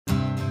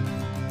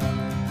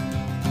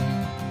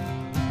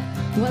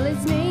Well,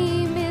 his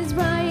name is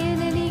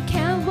Ryan and he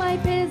can't wipe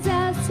his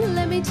ass.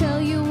 Let me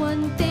tell you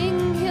one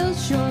thing, he'll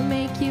sure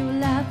make you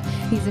laugh.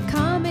 He's a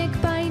comic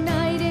by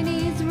night and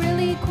he's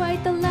really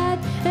quite the lad.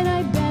 And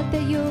I bet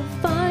that you'll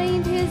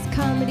find his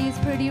comedy's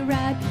pretty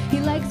rad. He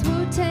likes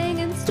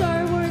Wu-Tang and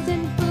Star Wars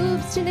and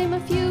boobs, to name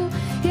a few.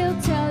 He'll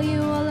tell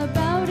you all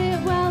about it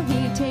while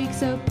he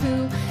takes a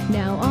poo.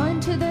 Now on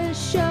to the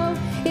show,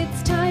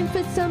 it's time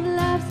for some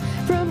laughs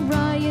from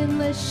Ryan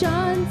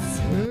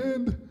LaChance.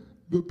 And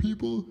the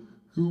people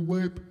who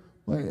wipe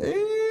my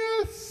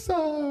ass.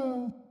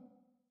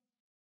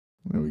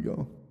 There we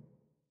go.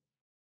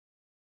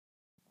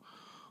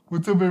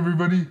 What's up,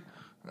 everybody?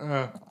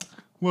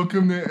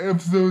 Welcome to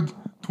episode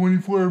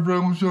 24 of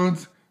Ryan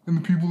LaChance and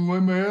the people who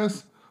wipe my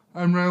ass.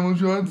 I'm Ryan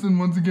LaChance, and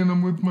once again,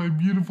 I'm with my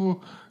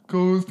beautiful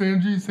co-host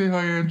Angie. Say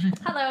hi, Angie.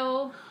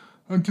 Hello.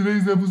 On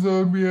today's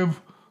episode, we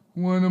have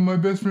one of my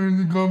best friends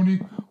in comedy,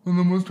 one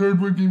of the most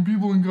hardworking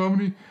people in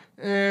comedy,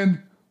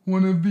 and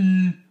one of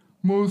the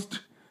most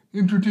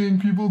entertaining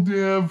people to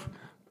have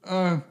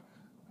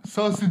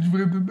sausage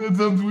with. That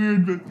sounds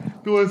weird,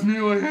 but the last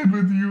meal I had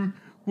with you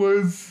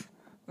was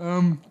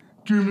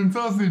German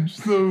sausage,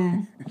 so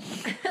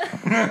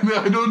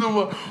I don't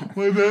know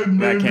why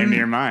that came to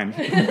your mind.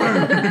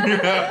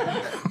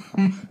 Yeah.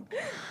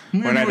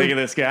 When I think of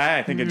this guy,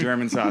 I think of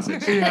German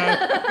sausage.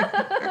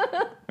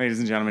 Yeah. Ladies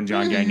and gentlemen,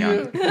 John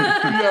Gagnon.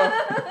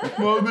 Yeah.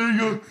 Well, there you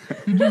go.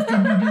 You just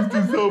introduced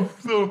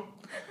yourself. So,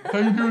 how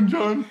you doing,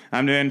 John?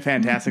 I'm doing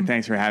fantastic.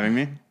 Thanks for having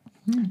me.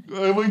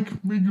 I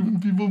like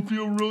making people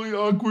feel really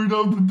awkward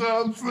off the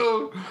top,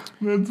 so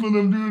that's what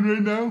I'm doing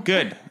right now.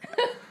 Good.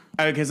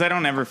 Because I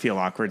don't ever feel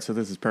awkward, so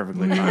this is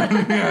perfectly fine.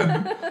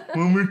 Yeah.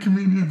 When we're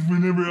comedians, we're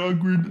never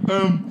awkward.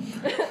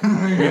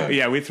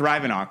 Yeah, we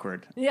thrive in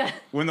awkward. Yeah.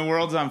 When the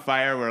world's on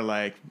fire, we're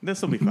like,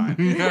 this will be fine.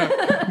 Yeah,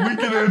 we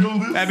can handle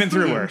this. I've been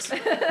through worse.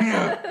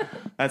 Yeah.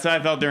 That's how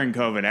I felt during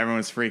COVID. Everyone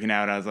was freaking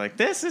out. I was like,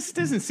 this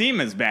doesn't seem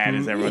as bad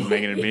as everyone's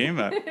making it be.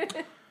 But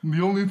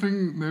The only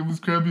thing that was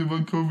crappy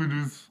about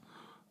COVID is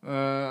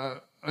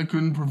I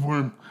couldn't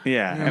perform.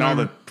 yeah, and all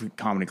the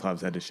comedy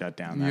clubs had to shut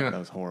down. That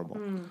was horrible.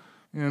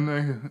 And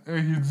I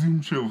had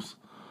Zoom shows.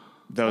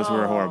 Those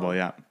were horrible,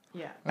 yeah.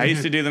 Yeah. I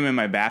used to do them in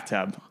my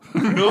bathtub.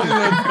 Really,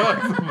 that's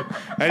awesome.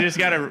 I just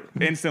got an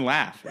instant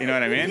laugh. You know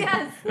what I mean?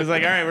 Yes. It was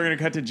like, all right, we're going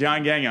to cut to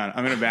John Gagnon.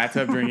 I'm in a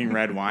bathtub drinking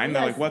red wine.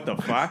 They're like, what the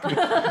fuck?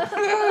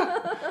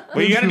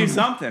 Well, you got to do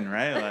something,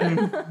 right? Like,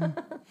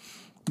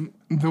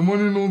 The one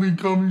and only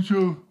comedy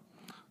show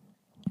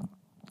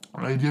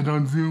I did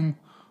on Zoom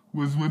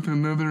was with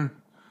another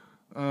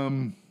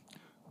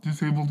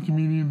disabled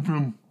comedian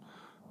from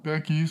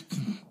back east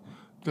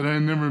that I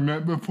had never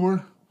met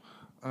before.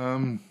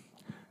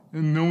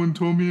 And no one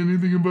told me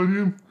anything about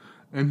him.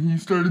 And he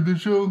started the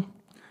show,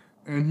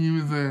 and he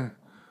was a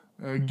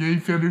gay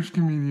fetish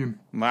comedian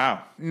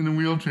wow. in a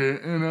wheelchair.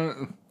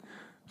 And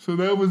so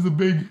that was a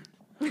big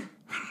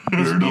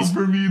hurdle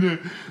for me to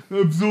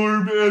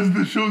absorb as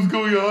the show's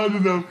going on.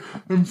 And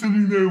I'm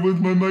sitting there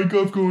with my mic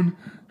off going,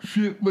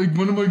 shit, like,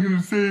 what am I going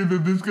to say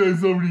that this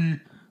guy's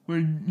already,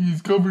 like,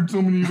 he's covered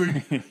so many,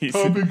 like,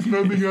 topics,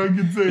 nothing I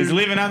can say. He's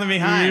leaving nothing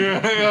behind. Yeah,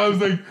 I was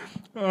like,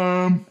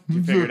 Did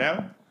you figure it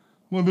out?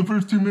 Well, the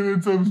first 2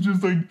 minutes, I was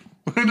just like,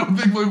 I don't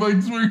think my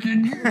mic's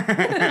working.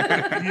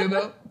 You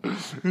know?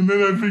 And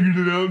then I figured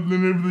it out, and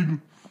then everything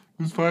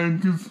was fine,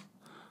 because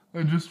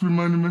I just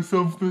reminded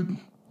myself that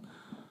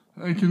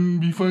I can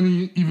be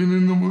funny even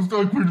in the most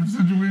awkward of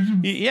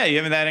situations. Yeah, you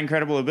have that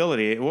incredible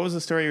ability. What was the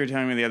story you were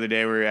telling me the other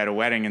day where we were at a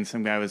wedding and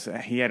some guy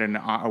he had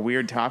a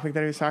weird topic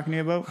that he was talking to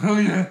you about? Oh,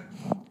 yeah.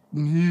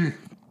 It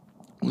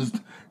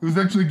was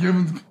actually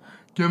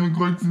Kevin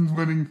Clarkson's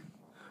wedding,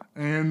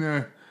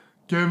 and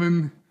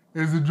Kevin,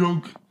 as a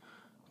joke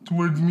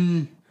towards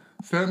me,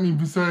 sat me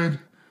beside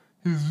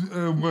his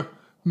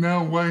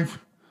now wife,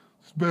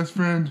 his best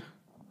friend,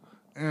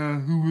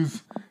 who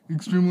was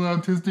extremely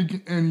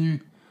autistic, and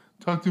he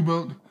talked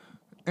about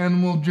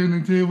animal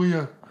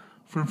genitalia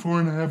for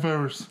 4.5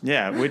 hours.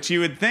 Yeah, which you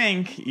would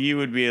think you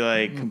would be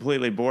like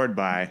completely bored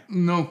by.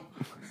 No,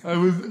 I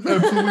was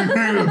absolutely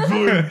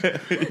absorbed.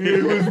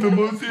 It was the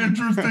most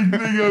interesting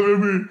thing I've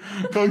ever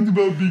talked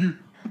about.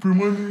 For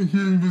one,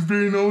 he was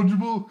very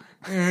knowledgeable,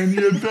 and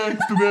he had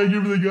facts to back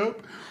everything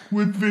up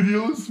with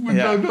videos, which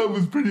I thought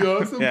was pretty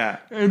awesome. Yeah.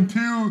 And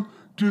two,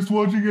 just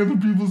watching other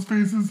people's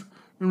faces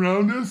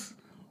around us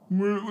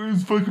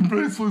was fucking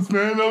priceless,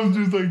 man. I was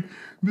just like,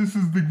 this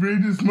is the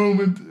greatest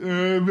moment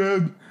I've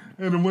had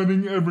at a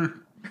wedding ever.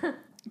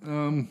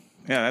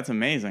 Yeah, that's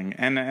amazing,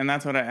 and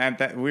that's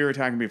what we were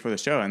talking before the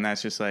show, and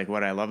that's just like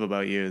what I love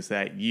about you is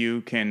that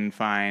you can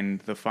find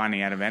the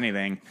funny out of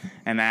anything,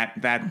 and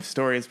that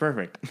story is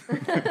perfect.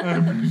 I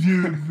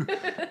appreciate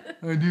it.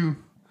 I do.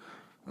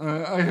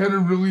 I had a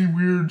really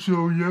weird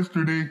show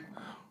yesterday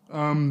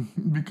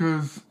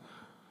because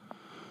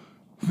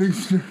they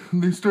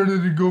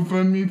started a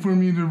GoFundMe for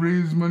me to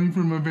raise money for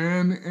my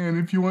band, and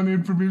if you want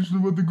information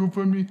about the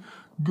GoFundMe,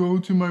 go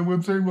to my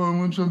website,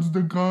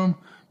 RyanLaChance.com.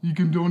 You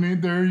can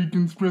donate there, you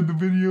can spread the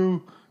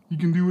video, you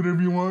can do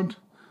whatever you want.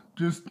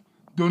 Just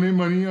donate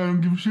money. I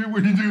don't give a shit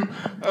what you do.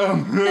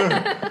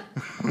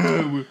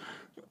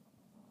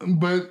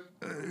 But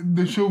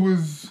the show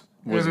was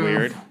at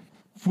weird.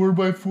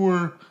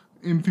 4x4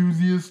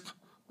 enthusiast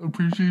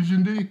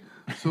appreciation day.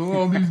 So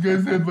all these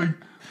guys had like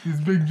these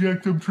big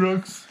jacked up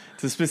trucks.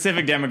 It's a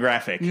specific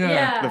demographic.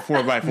 Yeah. The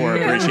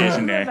 4x4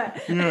 appreciation day.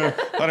 Yeah.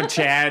 A lot of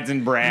Chads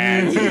and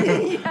Brads.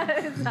 Yeah,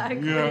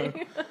 exactly. Yeah.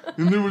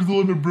 And there was a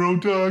lot of bro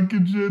talk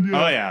and shit.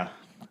 Yeah. Oh, yeah.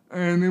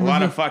 And it A was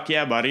lot of fuck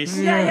yeah buddies.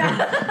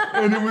 Yeah.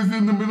 and it was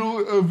in the middle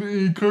of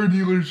a car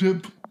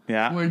dealership.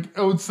 Yeah. Like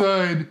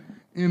outside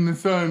in the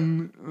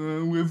sun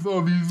with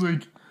all these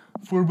like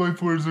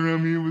 4x4s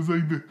around me. It was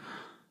like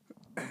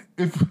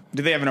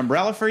Did they have an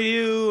umbrella for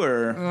you,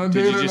 or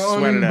they did had you just an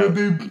sweat it awning,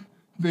 out? But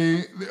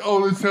they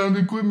all the sound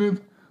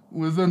equipment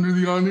was under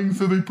the awning,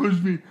 so they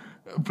pushed me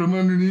from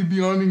underneath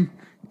the awning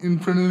in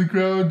front of the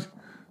crowd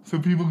so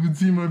people could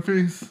see my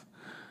face.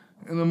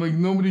 And I'm like,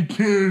 nobody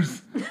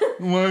cares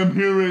why I'm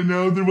here right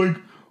now. They're like,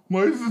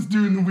 why is this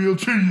dude in the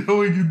wheelchair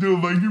yelling into a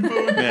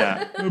microphone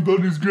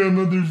about his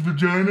grandmother's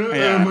vagina?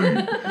 Yeah. And I'm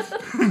like,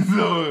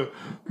 so,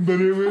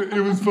 but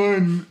it was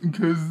fun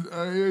because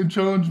it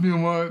challenged me a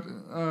lot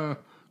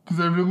because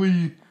I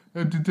really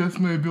had to test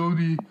my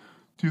ability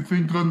to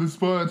think on the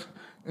spot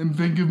and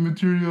think of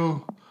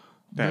material.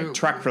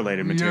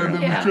 Truck-related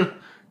material.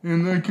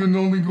 And I can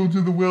only go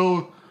to the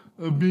well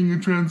of being a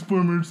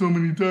transformer so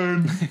many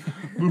times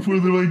before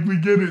they're like, we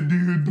get it,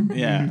 dude.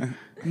 Yeah.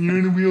 You're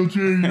in a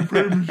wheelchair, you're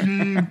part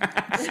machine.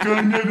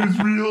 Skynet is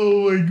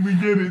real, like, we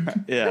get it.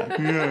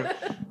 Yeah.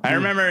 I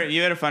remember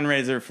you had a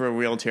fundraiser for a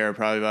wheelchair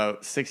probably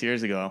about 6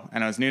 years ago,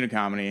 and I was new to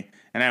comedy,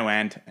 and I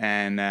went,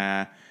 and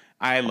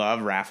I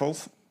love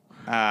raffles.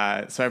 So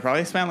I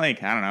probably spent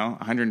like, I don't know,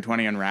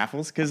 120 on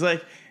raffles. Because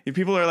like, if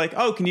people are like,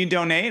 oh, can you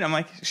donate? I'm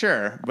like,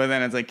 sure. But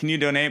then it's like, can you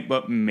donate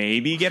but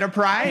maybe get a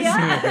prize?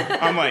 Yeah.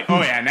 I'm like,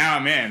 oh yeah, now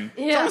I'm in.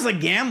 Yeah. It's almost like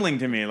gambling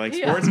to me, like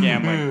sports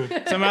gambling.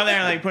 So I'm out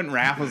there like putting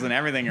raffles and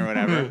everything or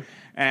whatever.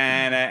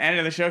 And end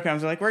of the show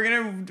comes, they're like, we're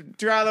going to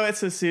draw the way.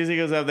 So Susie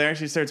goes up there,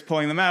 she starts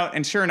pulling them out.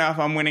 And sure enough,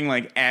 I'm winning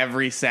like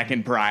every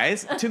second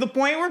prize to the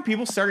point where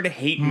people started to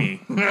hate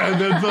me. Yeah,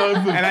 that's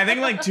awesome. And I think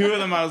like two of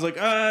them, I was like,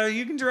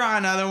 you can draw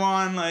another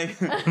one. Like,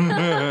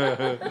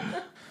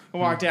 I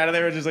walked out of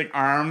there with just like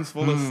arms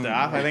full of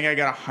stuff. I think I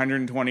got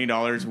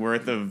 $120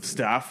 worth of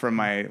stuff from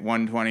my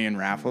 120 in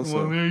raffles. So.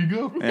 Well, there you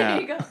go. Yeah.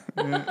 There you go.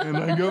 And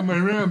I got my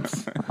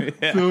ramps.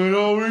 So it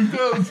all worked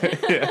out.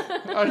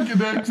 I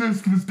could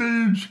access the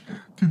stage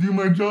to do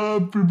my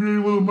job for very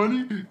little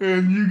money,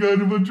 and you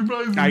got a bunch of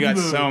prizes. I got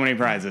so many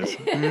prizes.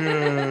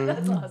 Yeah.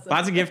 That's awesome.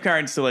 Lots of gift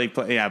cards to like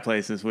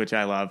places, which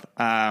I love.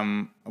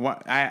 I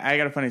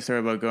got a funny story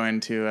about going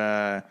to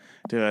a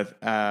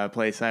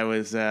place. I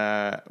was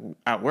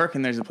at work,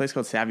 and there's a place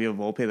called Savio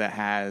Volpe that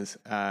has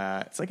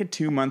it's like a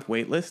 2-month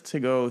wait list to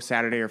go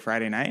Saturday or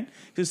Friday night.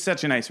 It's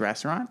such a nice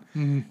restaurant,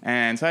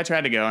 and so I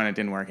tried to go, and it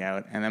didn't work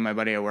out. And then my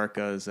buddy at work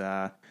goes,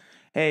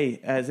 hey,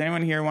 does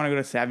anyone here want to go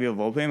to Savio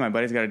Volpe? My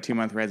buddy's got a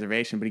 2-month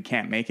reservation, but he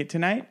can't make it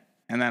tonight.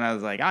 And then I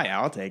was like, oh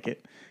yeah, I'll take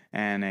it.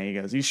 And he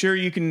goes, you sure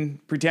you can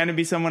pretend to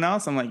be someone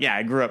else? I'm like, yeah,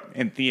 I grew up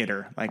in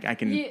theater. Like, I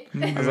can...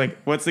 I was like,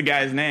 what's the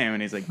guy's name?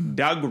 And he's like,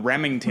 Doug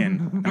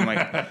Remington. And I'm like,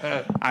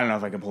 I don't know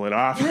if I can pull it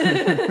off.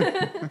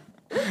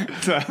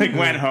 So I like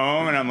went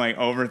home, and I'm like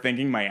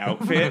overthinking my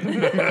outfit.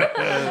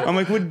 I'm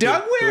like, would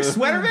Doug wear a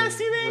sweater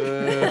vest, you think?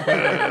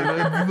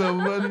 That's so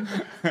funny.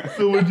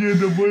 So what'd you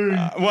end up wearing?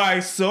 Well, I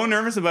was so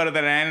nervous about it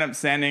that I ended up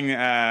sending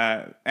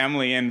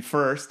Emily in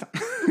first.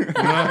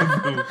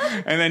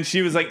 And then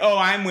she was like, oh,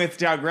 I'm with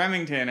Doug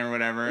Remington or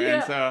whatever. Yeah.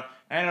 And so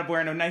I ended up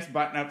wearing a nice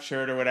button-up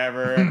shirt or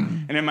whatever.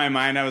 And in my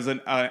mind, I was an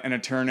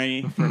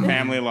attorney for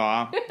family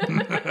law.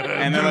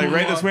 And they're like,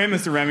 right this way,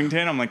 Mr.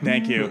 Remington. I'm like,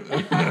 thank you.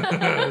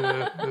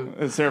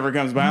 The server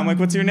comes by. I'm like,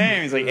 what's your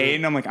name? He's like,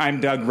 Aiden. I'm like, I'm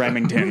Doug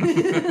Remington,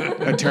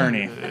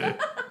 attorney.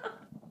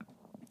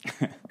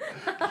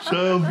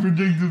 Child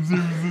Protective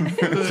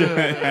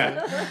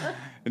Services.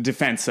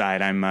 Defense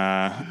side, I'm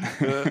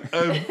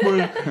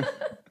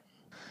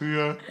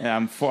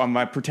Yeah.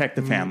 I protect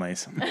the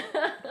families.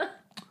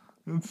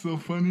 That's so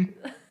funny.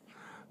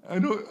 I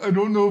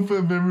don't know if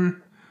I've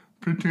ever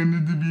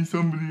pretended to be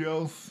somebody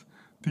else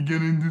to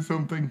get into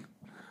something.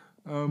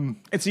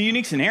 It's a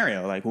unique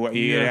scenario. Like what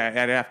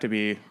I'd have to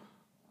be.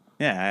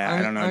 Yeah,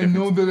 I don't know. I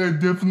know that I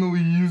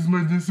definitely use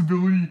my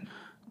disability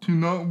to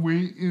not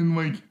wait in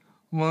like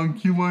long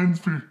queue lines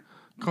for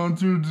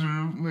concerts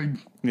or like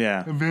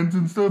events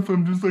and stuff.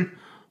 I'm just like,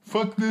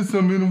 fuck this,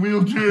 I'm in a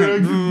wheelchair.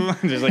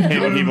 Just like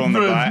hitting people in the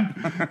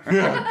butt.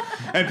 Yeah.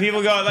 And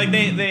people go like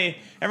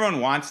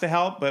everyone wants to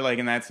help, but like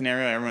in that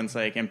scenario, everyone's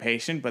like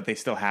impatient, but they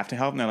still have to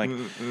help, and they're like,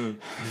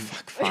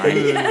 fuck,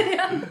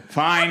 fine,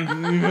 fine,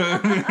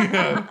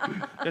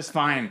 just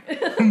fine,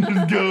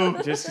 Just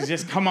go.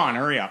 just come on,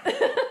 hurry up.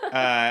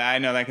 I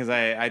know that because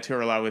I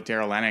tour a lot with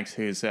Daryl Lennox,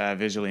 who's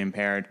visually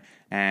impaired,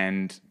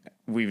 and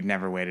we've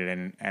never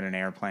waited at an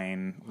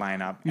airplane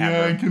lineup Yeah,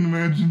 ever. I can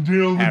imagine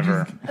Dale would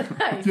Ever.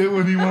 just get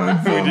what he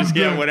wants. We all just the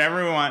get time.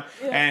 whatever we want.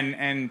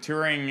 And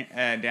touring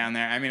down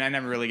there, I mean, I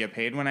never really get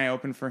paid when I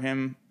open for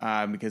him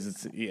because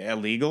it's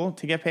illegal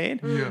to get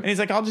paid. Yeah. And he's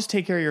like, I'll just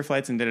take care of your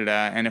flights and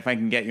da-da-da. And if I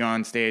can get you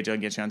on stage, I'll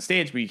get you on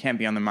stage. But you can't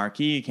be on the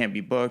marquee. You can't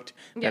be booked,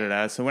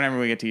 da-da-da. So whenever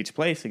we get to each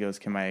place, he goes,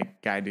 can my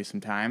guy do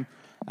some time?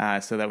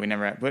 So that we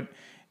never... But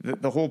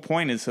the whole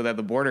point is so that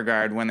the border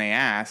guard, when they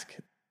ask,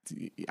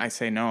 I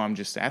say, no, I'm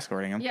just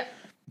escorting them. Yep.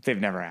 They've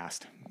never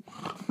asked.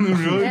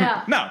 Really?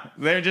 Yeah. No,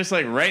 they're just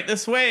like, right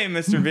this way,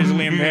 Mr.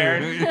 Visually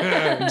Impaired.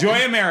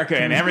 Enjoy America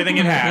and everything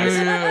it has.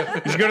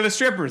 You should go to the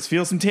strippers,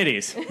 feel some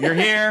titties. You're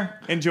here,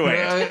 enjoy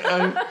it.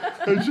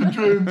 I should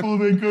try and pull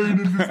that card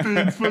in the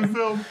States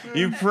myself.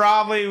 You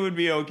probably would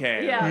be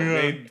okay. Yeah. Like,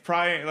 Yeah. they'd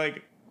probably,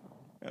 like,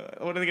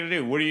 what are they going to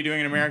do? What are you doing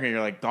in America?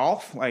 You're like,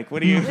 golf? Like,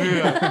 what are you...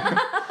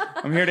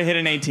 I'm here to hit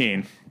an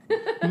 18.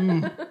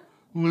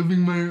 Living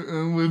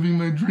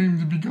my dream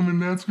to become a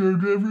NASCAR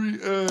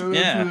driver.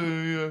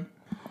 Yeah.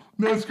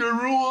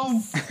 NASCAR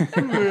rules.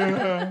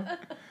 Yeah.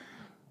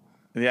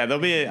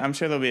 Yeah, I'm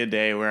sure there'll be a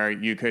day where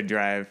you could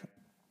drive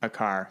a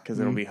car because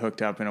it'll be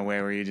hooked up in a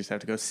way where you just have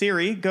to go,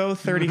 Siri, go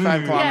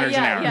 35 kilometers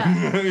an hour.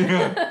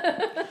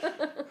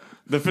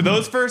 Yeah. For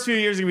those first few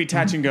years, it's going to be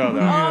touch and go,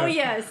 though. Oh,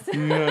 yes.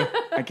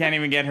 I can't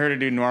even get her to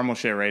do normal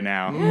shit right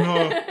now.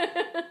 No.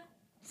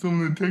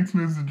 Some of the text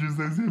messages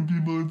I send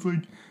people, it's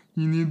like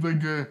you need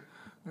like a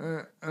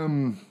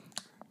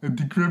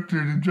decryptor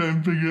to try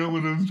and figure out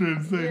what I was trying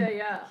to say.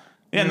 Yeah.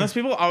 Yeah, and those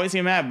people always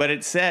get mad, but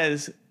it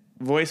says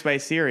voiced by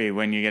Siri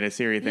when you get a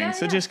Siri thing. Yeah,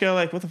 so yeah. just go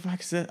like, what the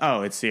fuck is this?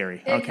 Oh, it's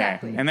Siri. Okay.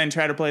 Exactly. And then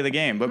try to play the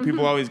game. But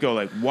people always go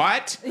like,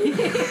 what?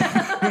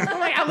 I'm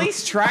like, at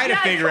least try to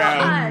figure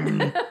out.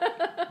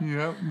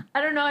 Yep.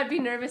 I don't know. I'd be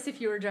nervous if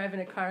you were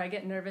driving a car. I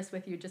get nervous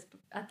with you just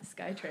at the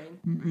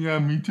SkyTrain. Yeah,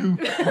 me too.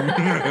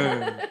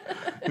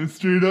 And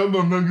straight up,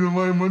 I'm not gonna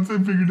lie. Once I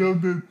figured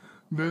out that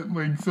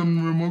like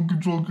some remote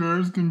control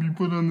cars can be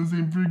put on the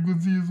same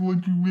frequency as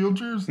electric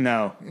wheelchairs.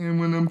 No. And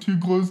when I'm too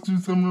close to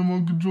some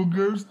remote control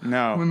cars,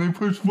 No. when they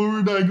push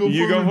forward, I go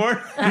You forward. go for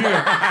it?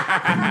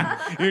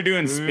 Yeah. You're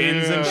doing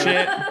spins and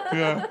shit?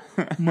 Yeah.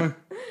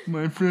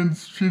 My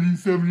friend's shitty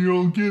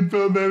 7-year-old kid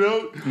found that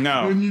out.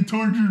 No. And he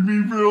tortured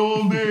me for a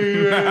whole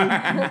day.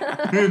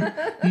 And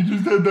he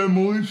just had that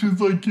malicious,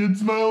 like, kid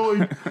smile.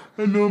 Like,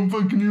 I know I'm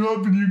fucking you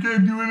up and you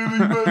can't do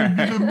anything about it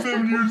because I'm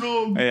 7 years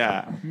old.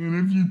 Yeah.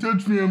 And if you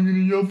touch me, I'm going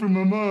to yell for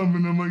my mom.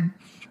 And I'm like,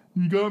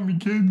 you got me,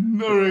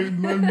 kid? All right,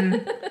 love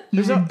you.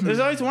 There's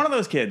always one of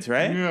those kids,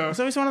 right? Yeah. There's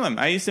always one of them.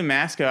 I used to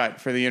mascot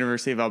for the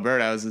University of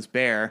Alberta. I was this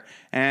bear.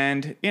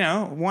 And,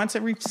 once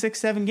every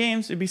 6-7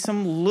 games, it'd be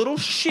some little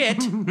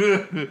shit.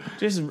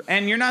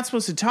 And you're not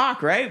supposed to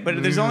talk, right?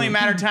 But there's only a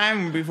matter of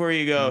time before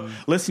you go,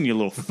 listen, you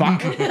little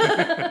fuck.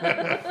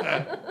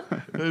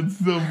 That's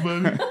so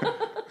funny.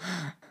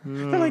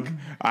 They're like,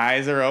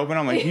 eyes are open.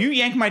 I'm like, you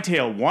yank my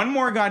tail one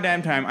more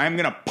goddamn time, I'm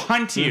going to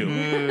punt you.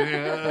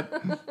 Yeah.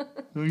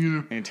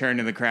 And you turn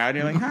to the crowd,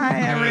 you're like,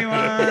 hi,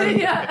 everyone.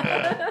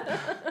 Yeah.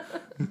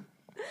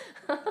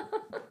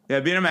 Yeah,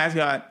 being a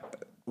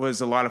mascot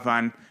was a lot of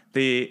fun.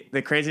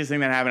 The craziest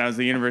thing that happened, I was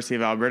the University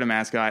of Alberta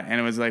mascot, and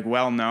it was like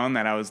well known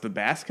that I was the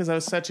best because I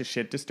was such a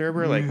shit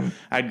disturber. Like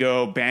I'd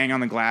go bang on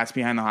the glass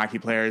behind the hockey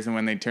players, and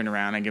when they'd turn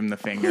around, I'd give them the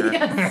finger,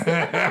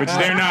 which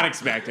they're not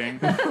expecting.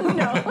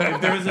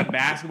 If there was a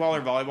basketball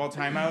or volleyball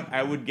timeout,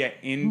 I would get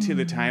into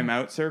the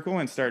timeout circle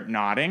and start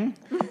nodding.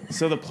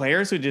 So the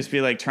players would just be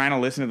like trying to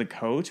listen to the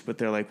coach, but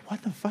they're like,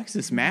 "What the fuck is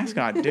this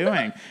mascot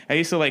doing?" I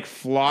used to like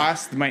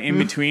floss my in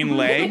between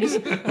legs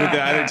with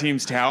the other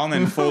team's towel and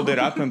then fold it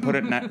up and put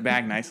it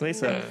back nicely.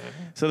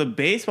 So the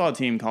baseball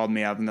team called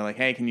me up and they're like,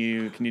 "Hey, can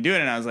you do it?"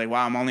 And I was like,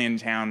 "Wow, I'm only in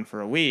town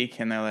for a week."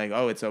 And they're like,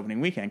 "Oh, it's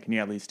opening weekend. Can you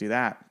at least do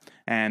that?"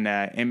 And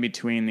in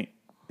between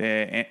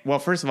well,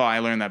 first of all, I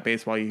learned that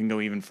baseball you can go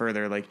even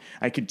further. Like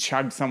I could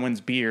chug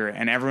someone's beer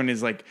and everyone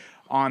is like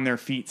on their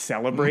feet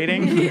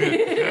celebrating. You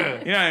know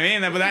what I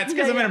mean? But that's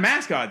because I'm in a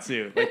mascot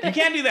suit. Like you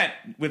can't do that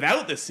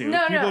without the suit.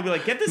 People will be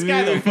like, "Get this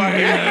guy the fuck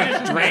out. He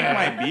just drank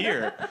my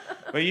beer."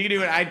 But you can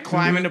do it. I'd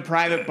climb into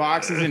private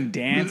boxes and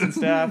dance and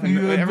stuff, and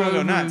everyone would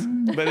go nuts.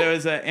 But there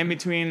was in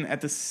between,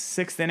 at the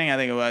 6th inning, I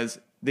think it was,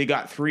 they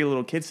got 3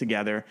 little kids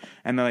together,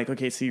 and they're like,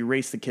 "Okay, so you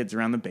race the kids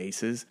around the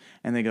bases,"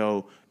 and they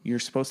go, "You're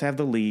supposed to have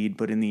the lead,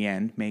 but in the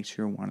end, make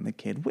sure one of the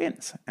kid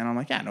wins." And I'm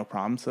like, "Yeah, no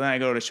problem." So then I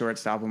go to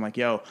shortstop. I'm like,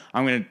 "Yo,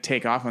 I'm going to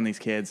take off on these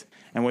kids,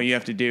 and what you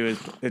have to do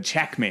is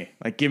check me.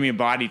 Like, give me a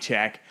body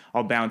check.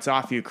 I'll bounce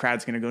off you.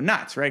 Crowd's going to go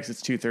nuts, right? Because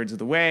it's 2/3 of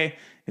the way.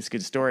 It's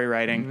good story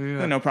writing.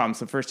 Yeah. No problem.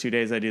 So the first 2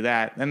 days I do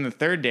that. Then the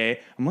 3rd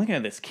day, I'm looking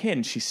at this kid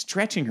and she's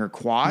stretching her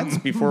quads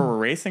before we're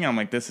racing. I'm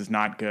like, this is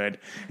not good.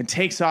 It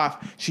takes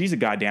off. She's a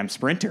goddamn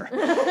sprinter.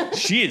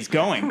 She is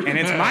going. And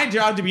it's my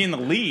job to be in the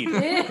lead.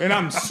 And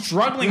I'm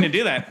struggling to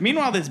do that.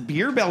 Meanwhile, this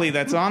beer belly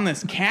that's on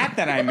this cat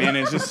that I'm in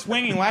is just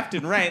swinging left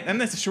and right. Then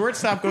this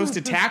shortstop goes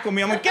to tackle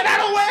me. I'm like, get out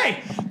of the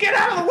way! Get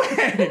out of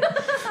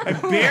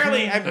the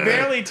way! I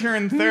barely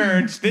turned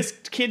 3rd. This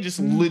kid just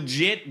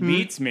legit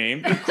beats me.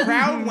 The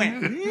crowd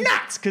went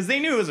nuts because they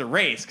knew it was a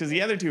race because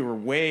the other two were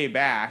way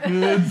back.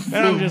 That's And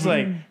I'm so just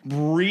like funny.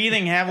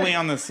 breathing heavily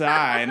on the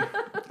side.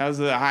 That was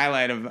the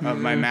highlight of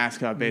my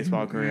mascot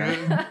baseball career.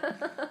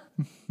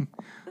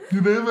 Do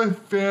they have a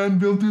fan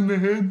built in the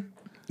head?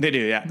 They do,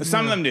 yeah.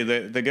 Some of them do.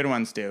 The good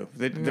ones do.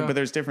 Yeah. But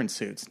there's different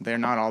suits. They're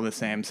not all the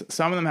same.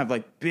 Some of them have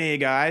like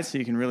big eyes so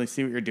you can really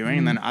see what you're doing.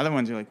 And then other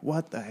ones you're like,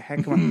 what the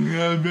heck?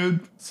 Yeah, I bet.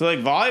 So like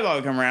volleyball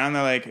would come around,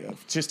 they're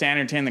like, just to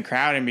entertain the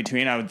crowd in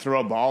between, I would throw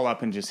a ball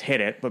up and just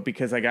hit it. But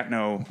because I got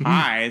no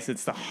eyes,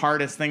 it's the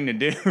hardest thing to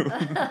do.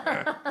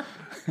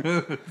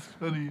 That's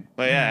funny.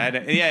 But yeah.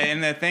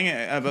 And the thing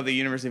about the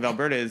University of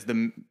Alberta is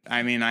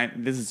I don't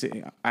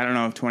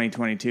know if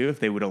 2022 if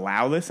they would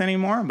allow this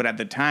anymore. But at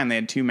the time they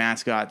had two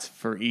mascots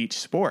for each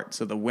sport.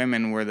 So the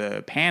women were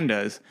the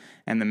pandas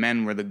and the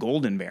men were the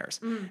golden bears.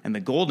 And the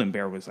golden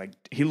bear was like,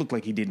 he looked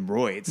like he did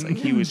roids. Like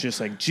he was just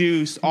like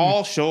juiced,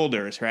 all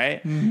shoulders,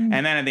 right? And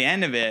then at the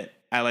end of it,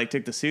 I like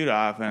took the suit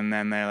off and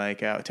then they're like,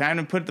 time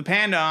to put the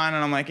panda on.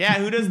 And I'm like, yeah,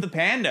 who does the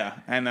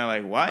panda? And they're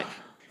like, what?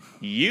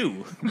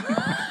 You.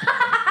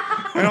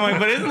 And I'm like,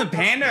 but isn't the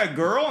panda a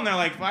girl? And they're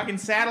like, fucking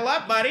saddle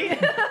up, buddy.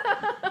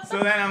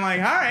 So then I'm like,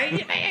 all right,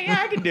 yeah,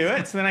 I can do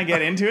it. So then I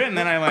get into it, and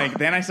then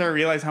I start to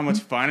realize how much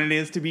fun it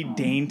is to be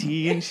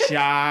dainty and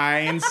shy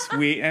and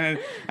sweet. And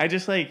I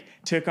just like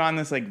took on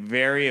this like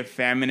very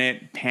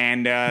effeminate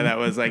panda that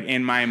was like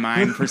in my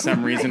mind for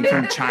some reason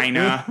from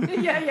China.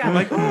 Yeah. I'm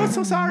like, oh,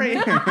 so sorry.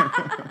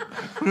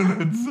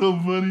 That's so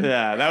funny.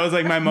 Yeah, that was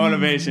like my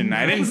motivation.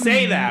 I didn't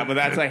say that, but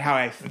that's like how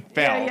I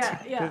felt.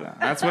 Yeah.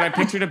 That's what I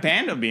pictured a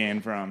panda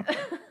being from.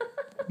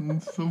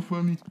 That's so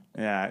funny.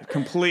 Yeah,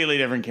 completely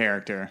different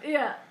character.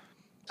 Yeah.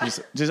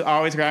 Just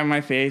always grabbing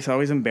my face,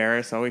 always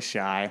embarrassed, always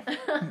shy.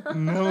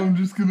 Now I'm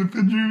just gonna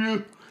picture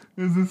you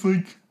as this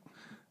like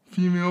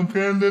female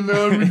panda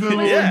now. Every time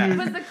I Yeah. look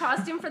Was at the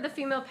costume for the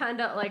female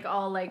panda like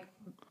all like?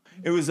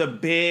 It was a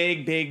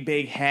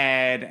big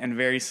head and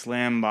very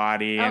slim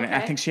body, and I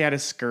Okay. think she had a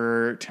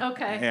skirt.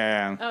 Okay.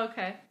 Yeah,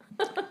 Okay.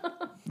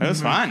 it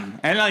was fun.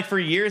 And like for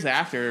years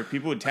after,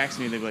 people would text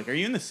me, they'd be like, "Are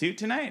you in the suit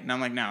tonight?" And I'm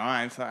like, "No,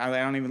 I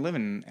don't even live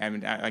in.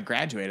 I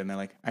graduated." And they're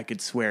like, "I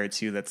could swear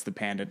it's you that's the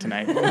panda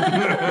tonight."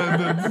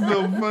 That's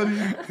so funny.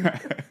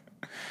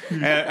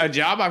 A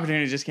job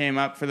opportunity just came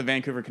up for the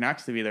Vancouver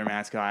Canucks to be their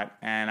mascot,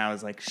 and I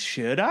was like,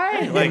 should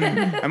I? Like,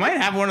 I might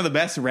have one of the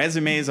best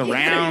resumes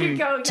around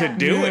go, to yeah.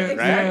 do Yeah, it,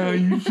 right? yeah,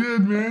 you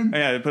should, man.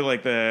 Yeah, they put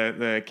like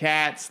the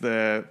cats,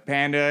 the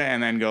panda,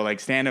 and then go like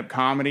stand up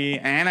comedy.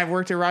 And I've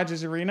worked at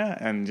Rogers Arena,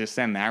 and just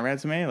send that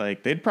resume.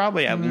 Like they'd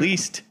probably at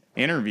least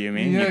interview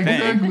me. Yeah, you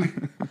think?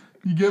 exactly.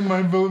 You get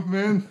my vote,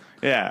 man.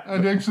 Yeah,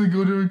 I'd actually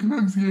go to a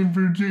Canucks game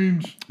for a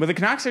change. but the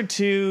Canucks are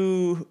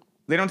too.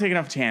 They don't take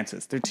enough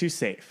chances. They're too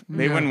safe.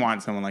 They Yeah. wouldn't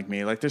want someone like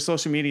me. Like their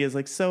social media is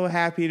like so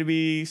happy to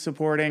be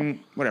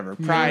supporting whatever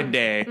Pride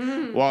Day,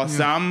 while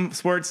some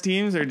sports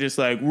teams are just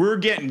like we're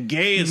getting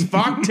gay as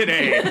fuck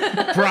today.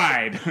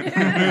 Pride.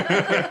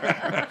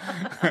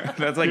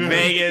 That's like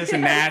Vegas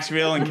and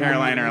Nashville and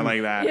Carolina are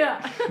like that.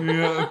 Yeah.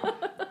 Yeah,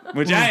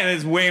 Which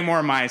is way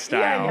more my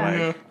style. Yeah,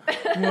 Like,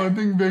 yeah. Well, I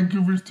think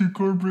Vancouver's too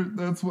corporate.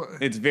 That's why.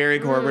 it's very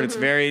corporate. It's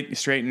very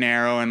straight and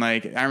narrow. And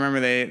like I remember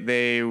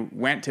they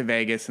went to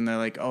Vegas and they're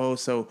like, oh,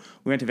 so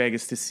we went to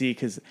Vegas to see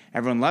because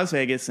everyone loves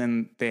Vegas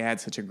and they had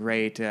such a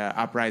great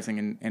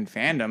uprising in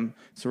fandom.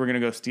 So we're gonna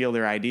go steal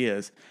their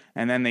ideas.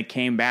 And then they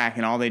came back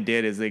and all they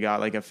did is they got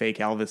like a fake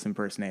Elvis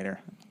impersonator.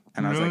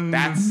 And I was like,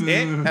 that's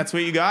it? That's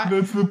what you got?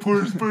 That's the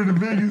poorest part of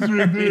Vegas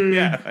right there.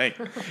 Yeah, like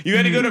you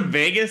had to go to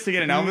Vegas to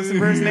get an Elvis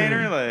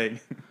impersonator?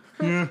 Like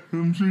Yeah,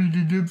 I'm sure you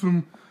could get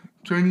some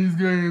Chinese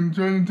guy in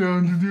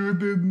Chinatown to do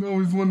it. They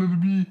always wanted to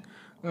be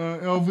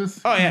Elvis.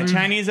 oh yeah, There's-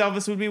 Chinese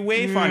Elvis would be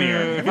way funnier.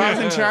 If I was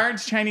in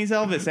charge, Chinese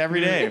Elvis every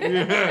day.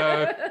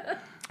 Yeah.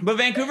 But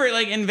Vancouver,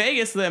 like in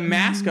Vegas, the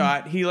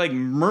mascot, he like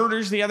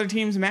murders the other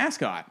team's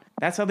mascot.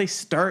 That's how they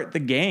start the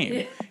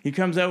game. He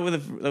comes out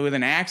with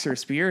an axe or a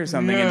spear or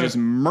something and Yeah. just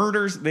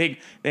murders. They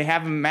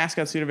have a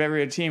mascot suit of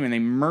every other team and they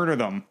murder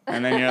them.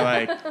 And then you're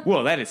like,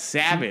 whoa, that is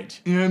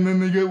savage. Yeah, and then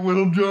they get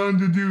Little John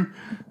to do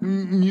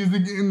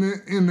music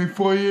in the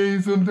foyer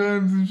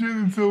sometimes and shit.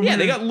 It's so Yeah,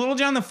 they weird. got Little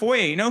John the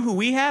Foyer. You know who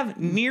we have?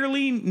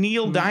 Nearly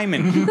Neil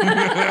Diamond.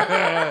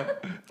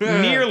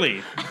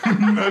 Nearly.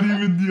 Not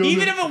even the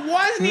Even if it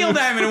was Neil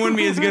Diamond, it wouldn't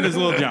be as good as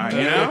Little John,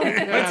 you know? But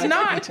it's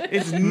not.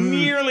 It's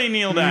nearly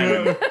Neil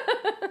Diamond.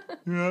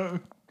 Yeah.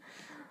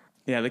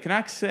 Yeah, the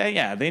Canucks,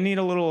 they need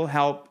a little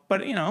help.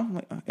 But, you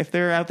know, if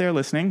they're out there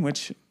listening,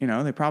 which, you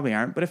know, they probably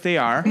aren't. But if they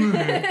are,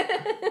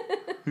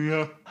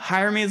 Yeah.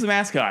 hire me as a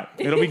mascot.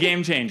 It'll be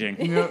game-changing.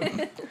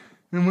 Yeah.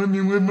 And let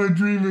me live my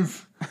dream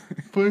is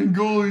playing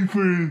goalie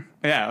for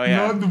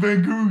Yeah. not the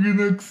Vancouver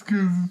Canucks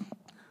because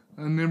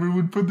I never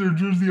would put their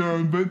jersey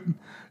on. But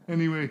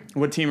anyway,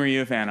 What team are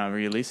you a fan of? Are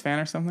you a Leafs fan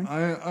or something?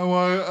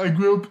 I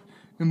grew up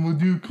in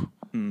Leduc,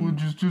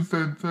 which is just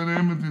outside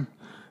Edmonton,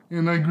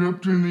 and I grew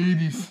up during the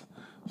 80s.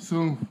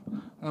 So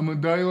I'm a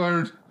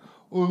diehard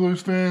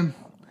Oilers fan,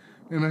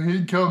 and I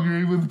hate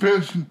Calgary with a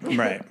passion.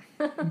 Right.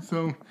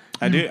 So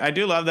I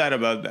do love that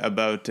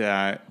about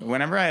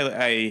whenever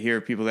I hear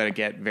people that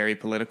get very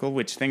political,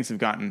 which things have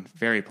gotten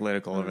very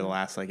political over the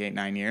last like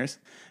 8-9 years,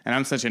 and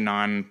I'm such a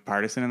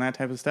non-partisan in that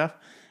type of stuff.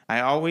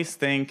 I always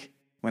think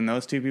when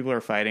those two people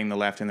are fighting, the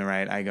left and the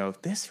right, I go,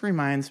 this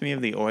reminds me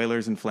of the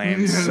Oilers and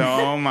Flames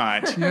so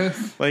much.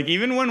 Yes. Like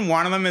even when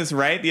one of them is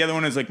right, the other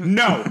one is like,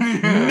 no,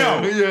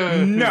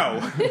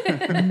 no.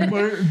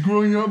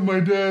 Growing up,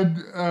 my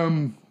dad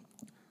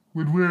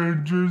would wear a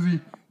jersey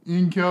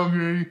in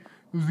Calgary. It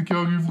was the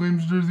Calgary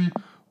Flames jersey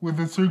with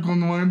a circle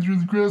and the line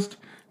through the crest,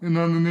 and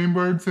on the name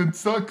bar it said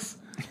 "sucks,"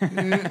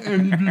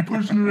 and you'd be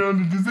pushing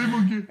around a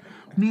disabled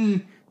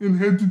me in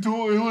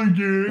head-to-toe Oiler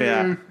gear.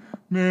 Yeah.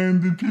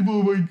 Man, the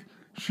people like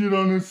shit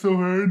on us so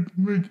hard.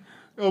 Like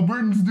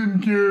Albertans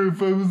didn't care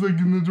if I was like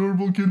an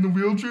adorable kid in a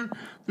wheelchair.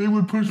 They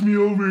would push me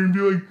over and be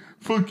like,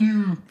 "Fuck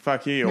you."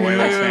 Fuck you,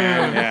 Oilers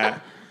fan. Yeah.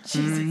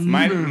 Jesus.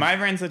 My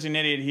friend's such an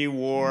idiot. He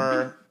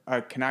wore a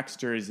Canucks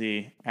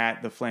jersey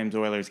at the Flames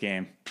Oilers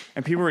game,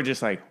 and people were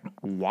just like,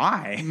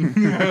 "Why?"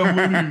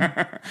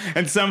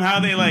 And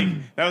somehow they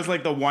that was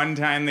like the one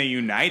time they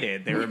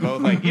united. They were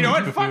both like, "You know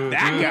what? Fuck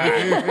that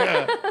guy."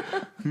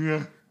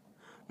 Yeah.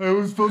 I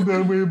always felt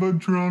that way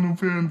about Toronto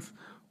fans.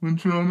 When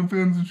Toronto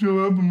fans would show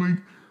up, I'm like,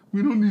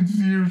 "We don't need to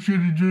see your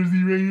shitty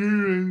jersey right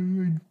here."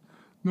 And like,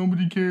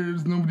 nobody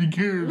cares. Nobody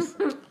cares.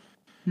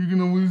 You're going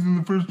to lose in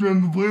the first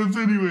round of the playoffs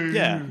anyway.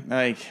 Yeah,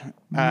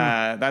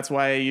 that's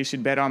why you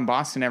should bet on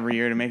Boston every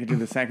year to make it to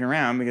the second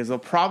round, because they'll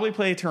probably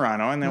play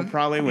Toronto and they'll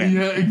probably win.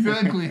 Yeah,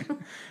 exactly.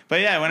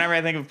 But yeah, whenever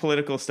I think of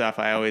political stuff,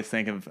 I always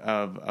think of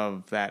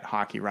that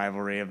hockey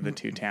rivalry of the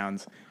two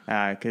towns,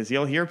 because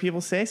you'll hear people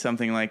say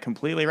something like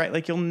completely right.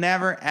 Like you'll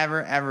never,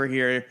 ever, ever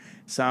hear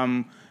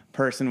some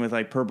person with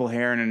like purple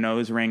hair and a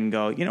nose ring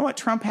go, "You know what?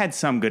 Trump had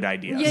some good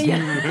ideas."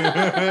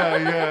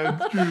 Yeah,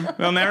 it's true.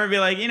 They'll never be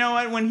like, "You know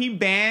what? When he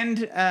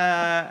banned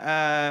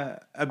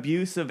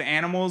abuse of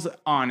animals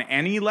on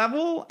any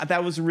level,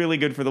 that was really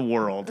good for the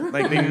world."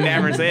 Like they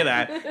never say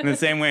that. In the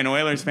same way, an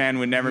Oilers fan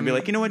would never be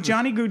like, "You know what?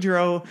 Johnny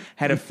Gaudreau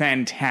had a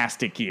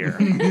fantastic year."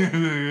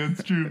 Yeah,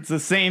 that's true. It's the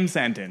same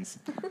sentence.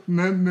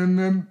 And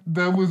then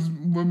that was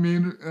what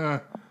made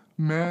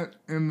Matt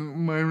and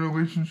my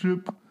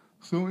relationship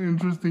so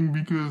interesting,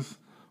 because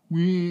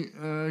we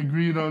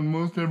agreed on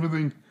most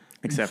everything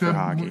except for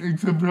hockey.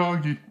 Except for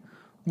hockey,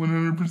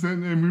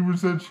 100%. And we were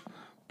such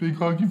big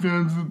hockey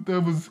fans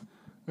that was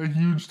a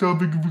huge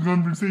topic of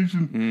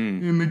conversation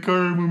in the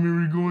car when we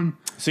were going.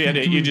 So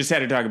you just had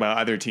to talk about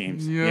other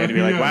teams. Yeah, you had to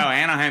be like, "Wow,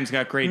 Anaheim's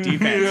got great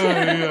defense."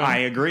 Yeah. I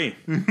agree.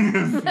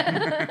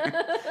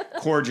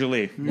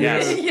 Cordially,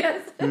 yes.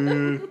 Yes.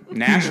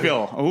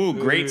 Nashville. Oh,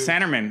 great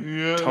centerman.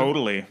 Yeah.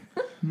 Totally.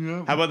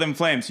 Yeah. How about them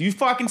Flames? You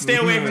fucking stay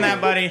away from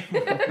that, buddy.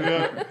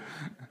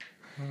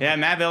 Yeah,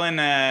 Matt Villain,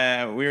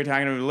 we were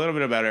talking a little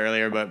bit about it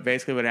earlier, but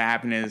basically what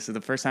happened is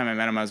the first time I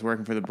met him, I was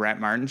working for the Brett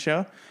Martin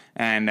Show,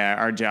 and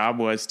our job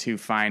was to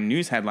find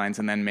news headlines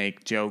and then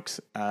make jokes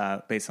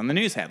based on the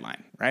news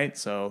headline, right?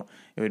 So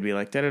it would be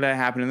like, da-da-da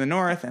happened in the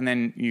North, and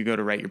then you go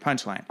to write your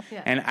punchline.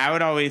 Yeah. And I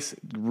would always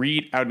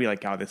I would be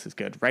like, "Oh, this is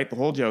good." Write the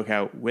whole joke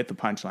out with the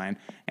punchline,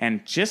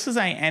 and just as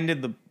I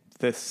ended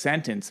the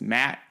sentence,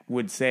 Matt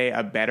would say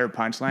a better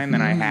punchline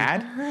than I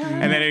had,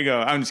 and then he'd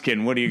go, "I'm just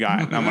kidding, what do you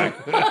got?" And I'm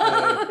like,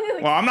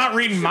 "Well, I'm not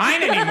reading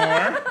mine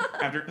anymore,"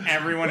 after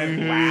everyone had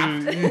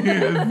laughed.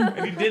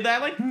 And he did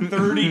that like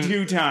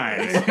 32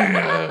 times.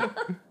 Yeah.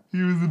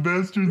 He was the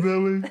bastard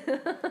that way.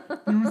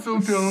 He was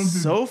so talented.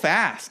 So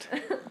fast.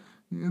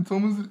 It's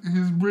almost,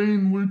 his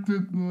brain worked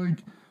at, like,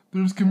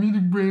 there's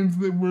comedic brains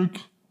that work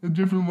at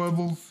different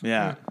levels.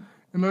 Yeah.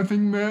 And I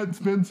think Matt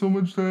spent so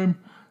much time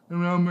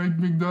around Mike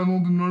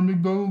McDonald and Norm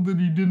McDonald that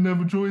he didn't have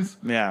a choice.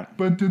 Yeah.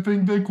 But to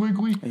think that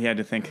quickly. He had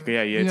to think,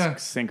 you had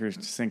sink or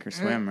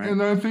swim, right?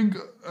 And I think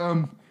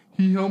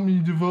he helped me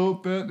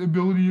develop that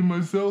ability in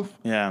myself.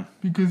 Yeah.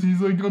 Because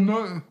he's like, "I'm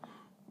not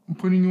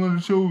putting you on a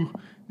show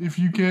if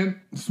you can't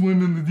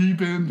swim in the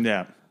deep end."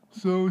 Yeah.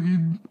 So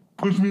he'd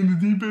push me in the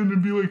deep end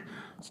and be like,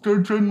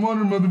 "Start treading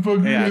water,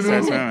 motherfucker." Yeah,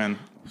 start swimming.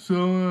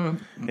 So,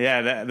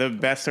 yeah, the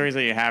best stories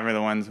that you have are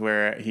the ones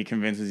where he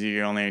convinces you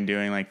you're only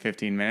doing like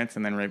 15 minutes,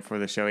 and then right before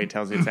the show he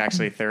tells you it's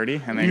actually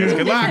 30, and then he goes,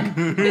 "Good luck."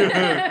 And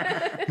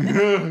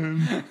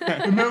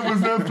that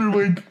was after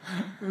like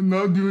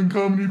not doing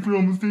comedy for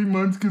almost 8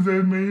 months because I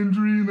had my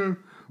injury and I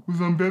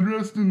was on bed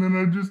rest, and then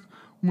I just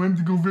went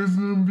to go visit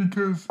him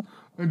because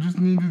I just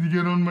needed to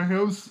get on my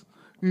house.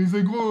 And he's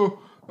like, "Oh,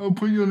 I'll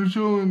put you on a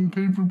show and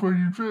pay for part of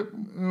your trip."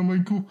 And I'm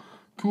like,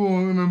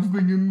 cool. And I was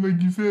thinking, like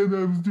you said,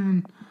 I was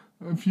doing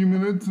a few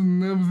minutes and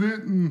that was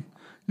it. And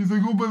he's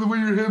like, "Oh, by the way,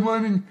 you're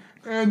headlining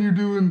and you're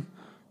doing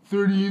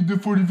 30 to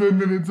 45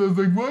 minutes. I was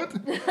like, "What?"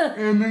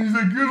 And then he's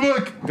like, "Good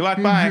luck." Good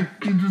luck, bye.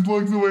 He just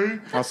walks away.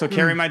 Also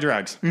carry my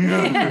drugs.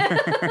 Yeah.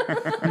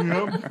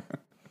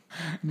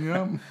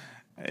 Yep.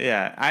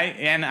 Yeah,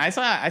 I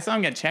saw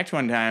him get checked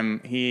one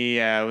time. He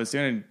was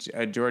doing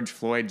a George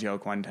Floyd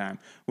joke one time,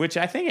 which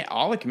I think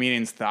all the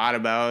comedians thought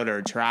about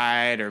or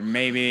tried or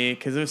maybe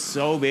because it was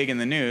so big in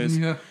the news.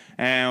 Yeah.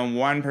 And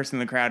one person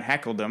in the crowd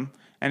heckled him,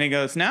 and he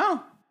goes,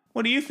 "No,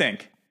 what do you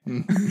think?"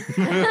 And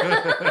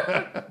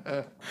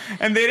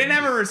they didn't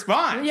have a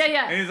response.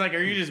 Yeah. And he's like,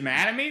 are you just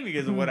mad at me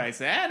because of what I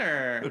said?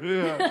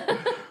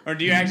 Or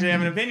do you actually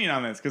have an opinion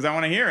on this? Because I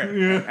want to hear it.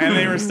 Yeah. And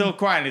they were still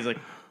quiet. And he's like,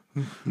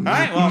 all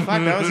right, well,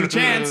 fuck, that was your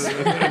chance.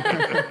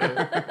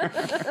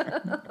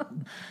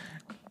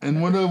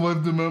 And what I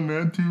loved about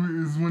Matt,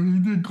 too, is when he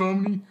did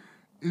comedy,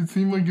 it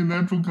seemed like a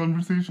natural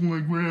conversation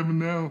like we're having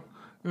now.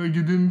 Like,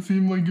 it didn't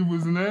seem like it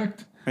was an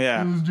act.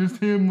 Yeah. It was just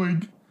him,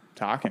 like,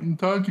 Talking.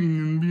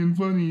 and being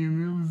funny.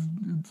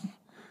 And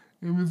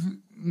it was,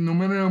 no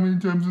matter how many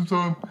times I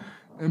saw him,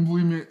 and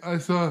believe me, I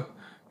saw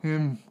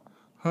him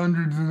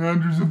hundreds and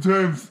hundreds of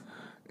times.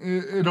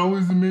 It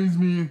always amazed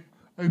me.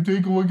 I'd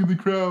take a look at the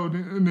crowd,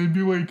 and they'd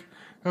be like,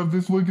 have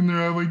this look in their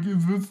eye, like,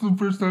 is this the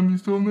first time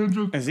he's telling that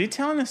joke? Is he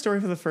telling the story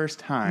for the first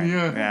time?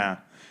 Yeah.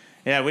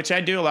 Yeah, which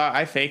I do a lot.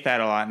 I fake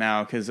that a lot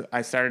now because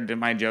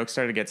my jokes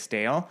started to get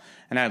stale,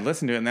 and I'd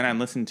listen to it, and then I'd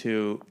listen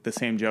to the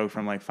same joke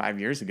from like 5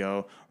 years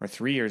ago or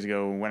 3 years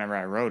ago, whenever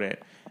I wrote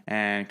it.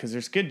 And because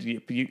there's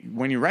good,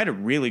 when you write a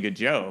really good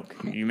joke,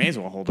 you may as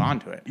well hold on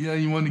to it. Yeah,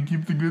 you want to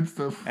keep the good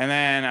stuff. And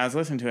then I was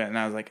listening to it, and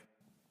I was like,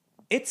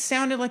 it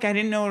sounded like I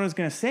didn't know what I was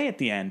going to say at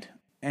the end.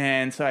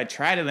 And so I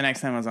tried it the next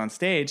time I was on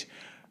stage,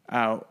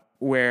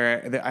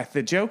 where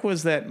the joke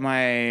was that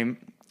my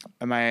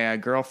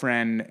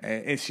girlfriend,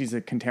 she's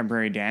a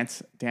contemporary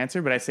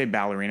dancer, but I say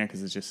ballerina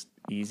because it's just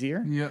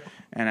easier. Yeah.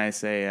 And I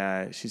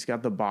say she's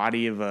got the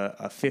body of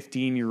a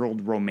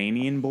 15-year-old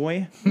Romanian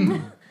boy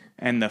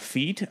and the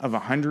feet of a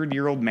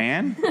 100-year-old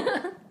man.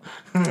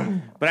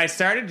 But I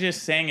started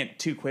just saying it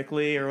too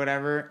quickly or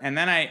whatever, and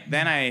then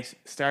I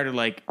started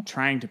like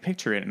trying to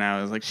picture it, and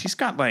I was like, she's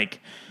got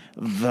like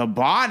the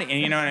body,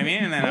 and you know what I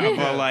mean? And then I'll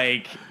go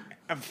like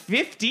a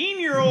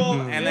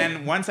 15-year-old, and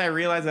then once I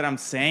realize that I'm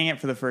saying it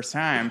for the first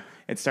time,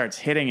 it starts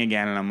hitting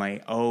again, and I'm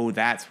like, oh,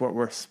 that's what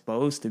we're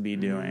supposed to be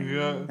doing.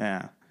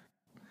 Yeah.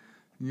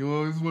 You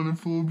always want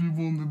to fool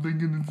people into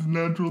thinking it's a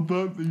natural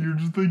thought that you're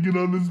just thinking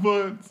on the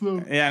spot. So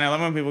Yeah, and I love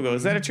when people go,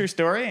 is that a true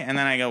story? And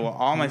then I go, well,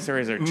 all my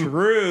stories are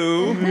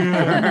true.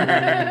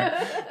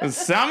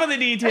 Some of the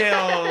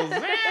details.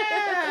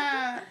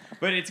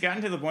 But it's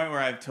gotten to the point where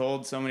I've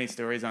told so many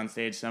stories on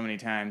stage so many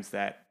times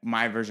that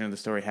my version of the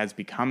story has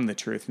become the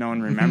truth. No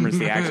one remembers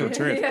the actual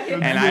truth.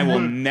 And I will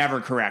never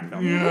correct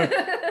them. yeah,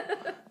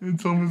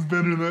 it's almost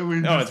better that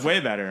way. No, it's way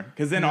better.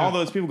 Because then all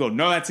those people go,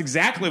 no, that's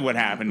exactly what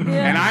happened.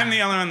 And I'm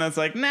the only one that's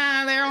like,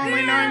 nah, they're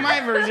only knowing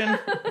my version.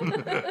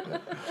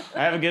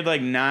 I have a good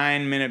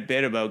 9-minute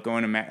bit about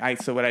going to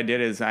so what I did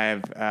is I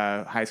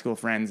have high school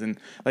friends, and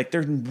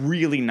they're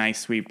really nice,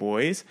 sweet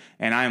boys,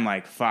 and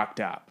I'm fucked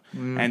up.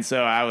 And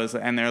so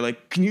and they're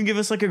like, can you give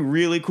us a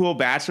really cool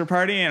bachelor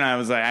party? And I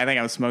was like, I think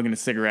I was smoking a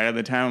cigarette at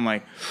the time. I'm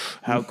like,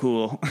 how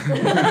cool.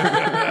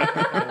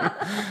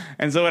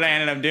 And so what I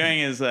ended up doing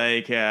is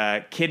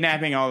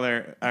kidnapping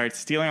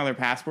stealing all their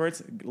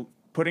passports,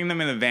 putting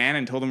them in the van,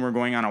 and told them we're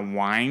going on a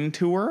wine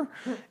tour.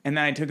 And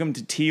then I took them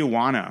to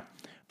Tijuana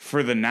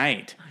for the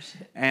night,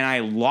 and I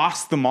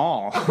lost them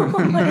all.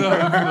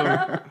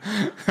 I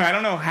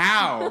don't know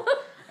how.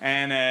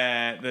 And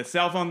the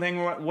cell phone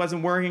thing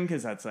wasn't working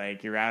because that's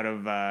you're out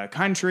of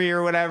country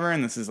or whatever.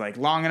 And this is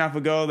long enough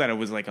ago that it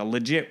was a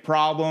legit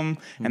problem.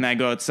 And then I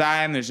go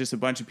outside and there's just a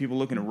bunch of people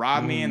looking to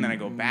rob me. And then I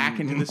go back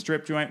into the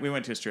strip joint. We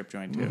went to a strip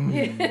joint too.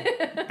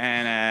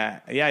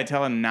 And I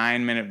tell a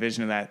 9-minute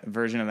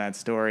version of that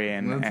story.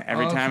 And That's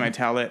every time awesome. I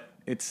tell it,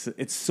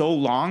 it's so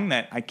long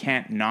that I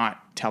can't not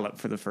tell it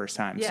for the first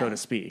time, so to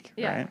speak.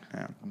 Yeah. Right?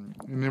 Yeah.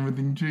 And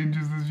everything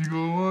changes as you go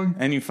along.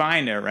 And you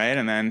find it, right?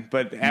 And then,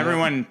 but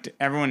everyone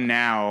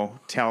now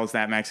tells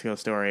that Mexico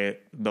story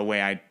the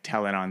way I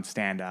tell it on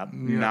stand-up,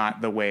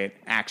 not the way it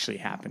actually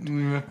happened.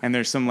 Yeah. And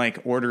there's some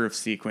order of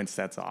sequence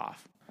that's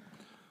off.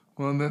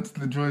 Well, that's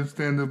the joy of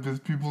stand-up, is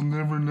people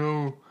never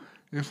know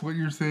if what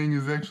you're saying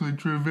is actually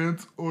true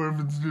events or if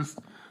it's just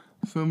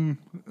some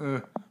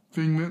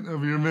figment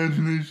of your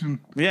imagination.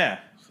 Yeah.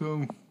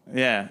 So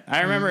Yeah.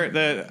 I remember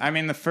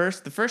the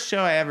first show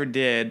I ever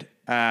did,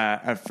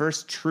 a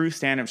first true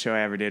stand-up show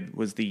I ever did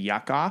was the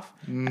Yuck Off,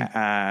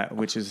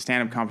 which is a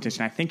stand-up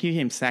competition. I think he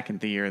came second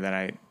the year that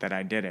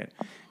I did it.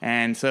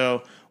 And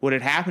so what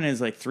had happened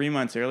is 3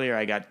 months earlier,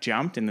 I got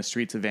jumped in the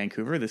streets of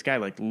Vancouver. This guy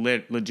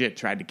legit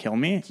tried to kill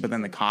me, but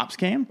then the cops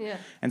came. Yeah.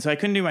 And so I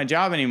couldn't do my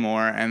job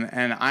anymore.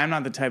 And I'm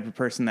not the type of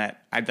person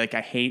that I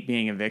hate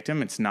being a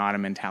victim. It's not a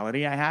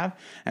mentality I have.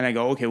 And I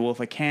go, okay, well,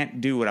 if I can't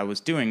do what I was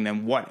doing,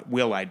 then what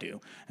will I do?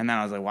 And then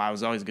I was like, well, I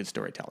was always a good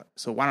storyteller.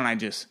 So why don't I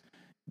just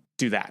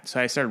do that? So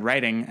I started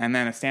writing, and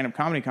then a stand-up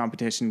comedy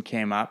competition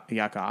came up,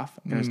 Yuck Off,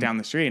 and it was down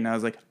the street, and I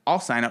was like,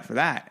 I'll sign up for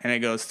that. And it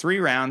goes 3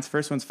 rounds.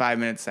 First one's 5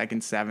 minutes,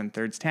 second 7,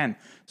 third's 10.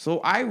 So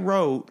I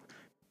wrote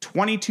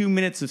 22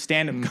 minutes of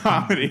stand-up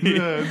comedy,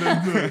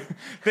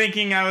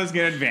 thinking I was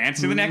going to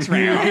advance to the next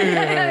round.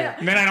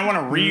 And then I don't want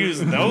to reuse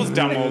those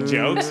dumb old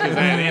jokes,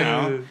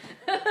 because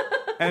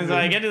And so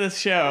I get to this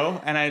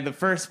show, and the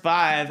first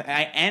 5,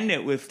 I end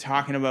it with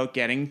talking about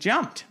getting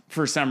jumped.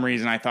 For some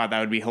reason, I thought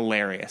that would be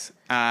hilarious.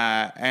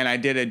 And I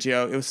did a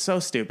joke. It was so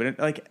stupid.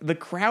 Like, the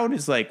crowd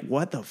is like,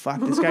 what the fuck?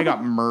 This guy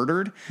got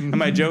murdered? And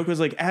my joke was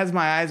like, as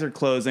my eyes are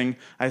closing,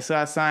 I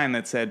saw a sign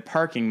that said,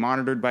 parking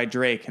monitored by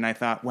Drake. And I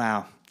thought,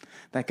 wow,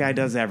 that guy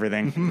does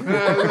everything.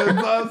 That's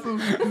awesome.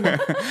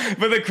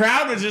 But the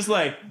crowd was just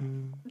like,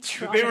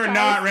 they were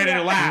not ready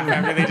to laugh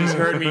after they just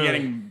heard me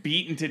getting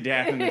beaten to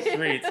death in the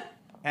streets.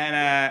 And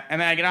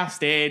then I get off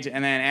stage,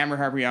 and then Amber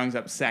Harper Young's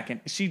up second.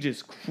 She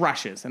just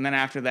crushes. And then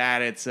after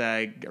that, it's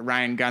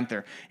Ryan Gunther.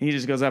 And he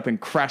just goes up and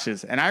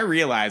crushes. And I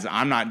realize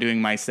I'm not doing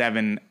my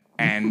 7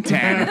 and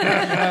 10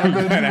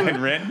 that I had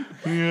written.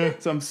 Yeah.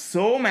 So I'm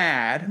so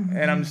mad,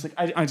 and I'm just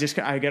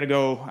like, I gotta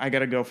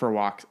go for a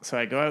walk. So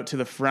I go out to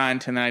the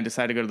front, and then I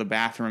decide to go to the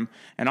bathroom.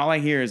 And all I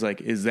hear is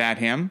like, is that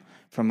him?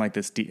 From like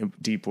this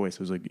deep voice.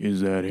 It was like,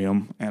 is that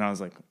him? And I was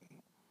like,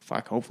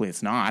 fuck, hopefully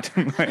it's not.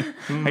 Like,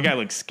 that guy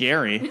looks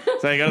scary.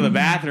 So I go to the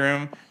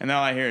bathroom, and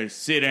all I hear is,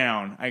 sit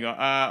down. I go,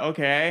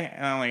 okay.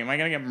 And I'm like, am I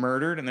going to get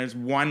murdered? And there's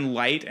one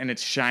light, and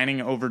it's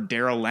shining over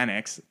Daryl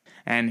Lennox.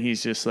 And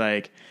he's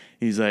like,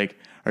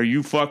 are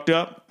you fucked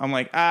up? I'm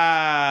like,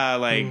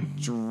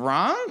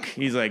 drunk?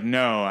 He's like,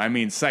 no, I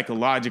mean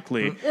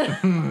psychologically.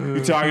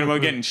 You're talking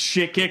about getting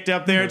shit kicked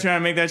up there, trying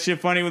to make that shit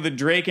funny with the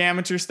Drake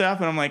amateur stuff.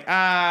 And I'm like,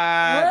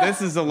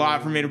 this is a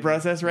lot for me to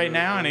process right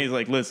now. And he's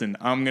like, listen,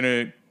 I'm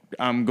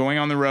going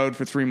on the road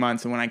for 3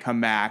 months, and when I come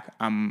back,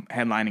 I'm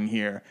headlining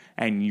here,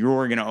 and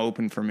you're going to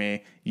open for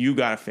me. You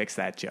got to fix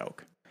that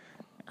joke.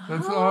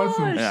 That's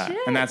awesome. Yeah. Shit.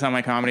 And that's how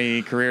my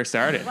comedy career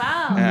started.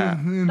 Wow. Yeah.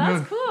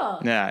 That's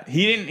cool. Yeah.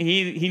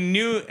 He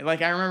knew,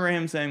 like, I remember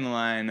him saying the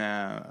line,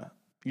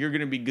 you're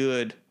going to be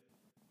good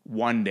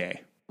one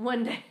day.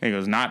 One day. He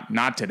goes,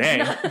 not today.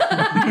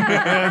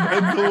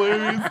 That's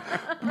hilarious.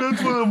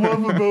 That's what I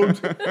love about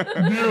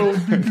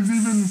Daryl, because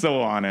even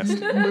So honest.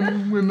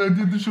 when I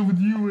did the show with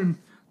you and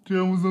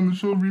Daryl was on the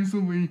show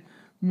recently,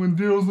 when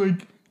Daryl's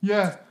like,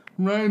 yeah,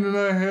 Ryan and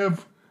I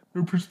have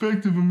a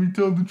perspective and we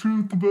tell the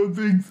truth about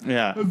things.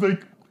 Yeah. I was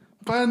like,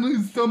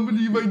 finally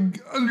somebody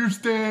like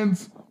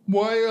understands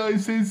why I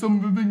say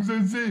some of the things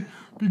I say,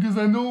 because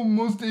I know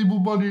most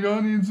able-bodied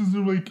audiences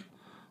are like,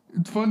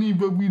 it's funny,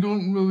 but we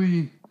don't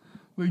really,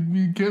 like,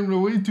 we can't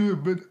relate to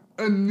it. But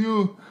I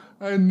knew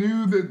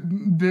that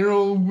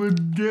Daryl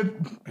would get.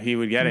 He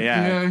would get it,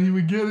 yeah. Yeah, he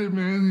would get it,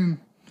 man.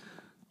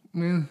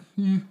 And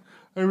man,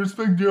 I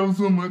respect Daryl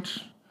so much.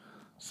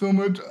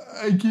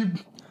 I keep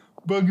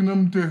bugging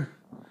him to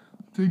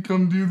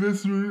come do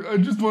this. I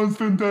just want to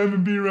spend time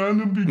and be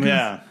around him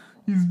because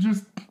he's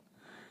just.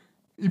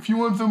 If you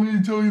want somebody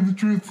to tell you the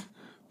truth,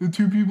 the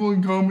 2 people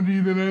in comedy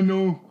that I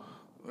know,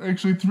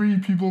 actually 3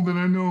 people that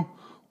I know,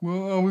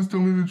 will always tell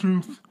me the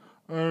truth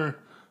are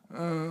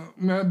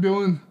Matt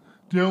Dillon,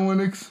 Daryl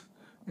Lennox,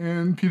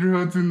 and Peter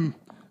Hudson.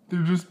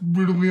 They're just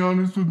brutally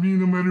honest with me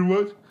no matter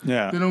what.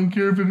 Yeah. They don't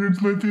care if it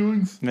hurts my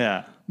feelings.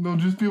 Yeah. They'll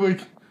just be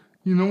like,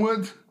 you know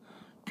what?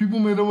 People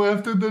might have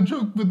laughed at that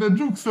joke, but that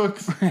joke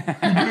sucks. You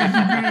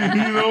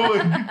know,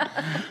 like,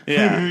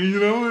 Yeah. you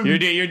know? And,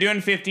 You're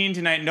doing 15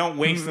 tonight. Don't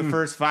waste the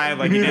first 5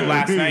 like you did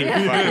last night,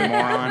 you fucking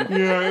moron.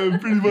 yeah,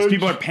 pretty much.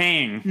 People are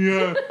paying.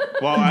 Yeah.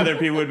 While other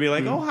people would be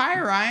like, oh,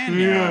 hi,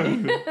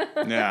 Ryan.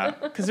 Yeah.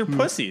 Because they're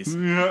pussies.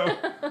 Yeah.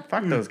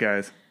 Fuck those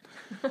guys.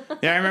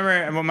 Yeah, I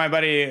remember my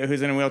buddy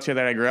who's in a wheelchair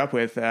that I grew up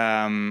with,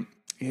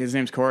 his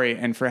name's Corey,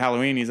 and for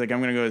Halloween, he's like, I'm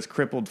going to go as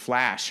Crippled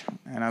Flash.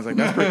 And I was like,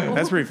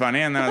 that's pretty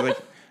funny. And then I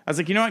was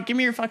like, you know what? Give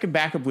me your fucking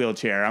backup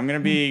wheelchair. I'm going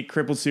to be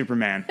Crippled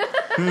Superman.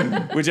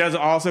 Which is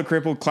also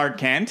Crippled Clark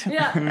Kent.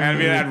 Yeah. And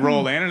I'd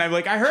roll in, and I'd be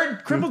like, I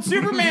heard Crippled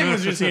Superman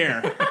was just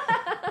here.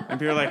 And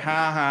people were like,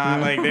 ha ha.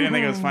 Like, they didn't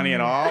think it was funny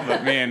at all.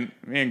 But me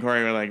and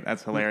Corey were like,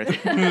 that's hilarious.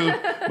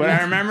 But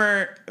I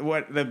remember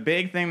what the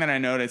big thing that I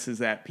noticed is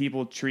that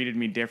people treated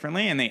me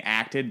differently, and they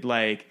acted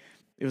like,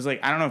 it was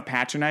like, I don't know if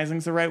patronizing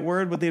is the right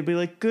word, but they'd be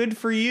like, good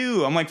for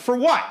you. I'm like, for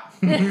what?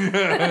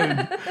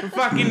 For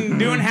fucking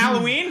doing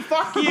Halloween?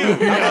 Fuck you. How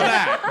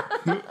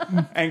about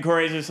that? And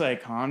Corey's just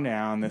like, calm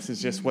down. This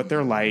is just what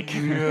they're like.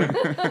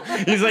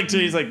 He's like,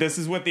 this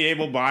is what the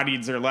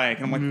able-bodieds are like.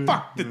 And I'm like,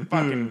 fuck the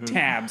fucking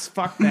tabs.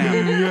 Fuck them.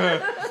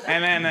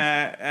 And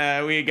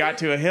then we got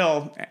to a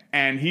hill,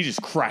 and he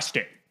just crushed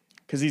it.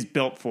 Because he's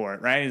built for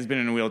it, right? He's been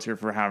in a wheelchair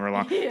for however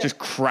long. Yeah. Just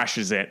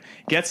crushes it.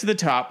 Gets to the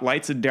top,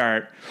 lights a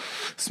dart,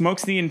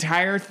 smokes the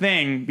entire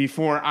thing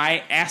before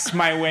I S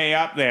my way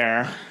up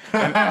there.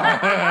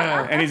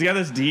 And he's got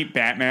this deep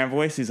Batman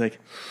voice. He's like,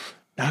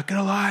 not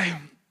gonna lie,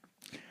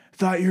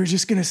 thought you were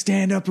just gonna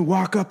stand up and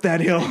walk up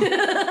that hill.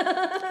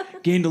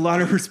 Gained a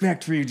lot of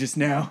respect for you just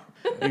now.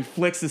 And he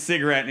flicks the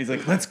cigarette and he's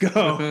like, let's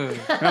go.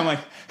 And I'm like,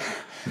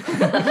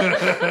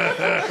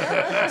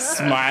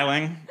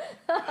 smiling.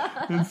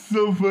 It's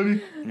so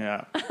funny.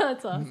 Yeah.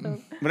 That's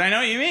awesome. But I know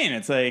what you mean.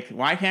 It's like,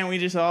 why can't we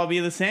just all be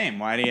the same?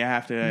 Why do you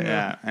have to?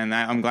 Yeah. And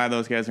I'm glad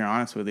those guys are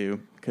honest with you.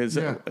 Because,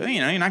 you're not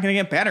going to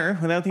get better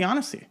without the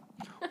honesty.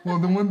 Well,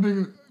 the one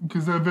thing,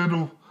 because I've had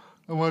a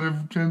lot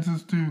of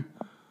chances to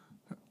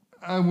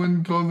I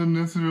wouldn't call them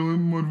necessarily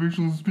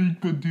motivational speak,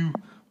 but do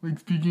like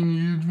speaking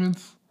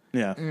engagements.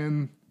 Yeah.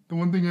 And the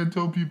one thing I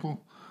tell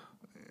people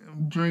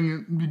during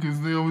it,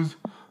 because they always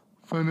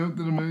find out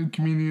that I'm a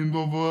comedian,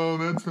 blah, blah, all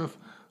that stuff.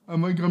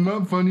 I'm like, I'm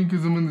not funny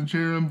because I'm in the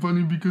chair. I'm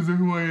funny because of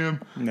who I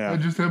am. Yeah. I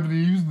just happen to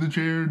use the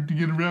chair to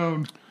get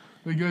around.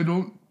 Like, I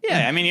don't...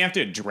 Yeah, I mean, you have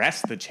to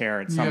address the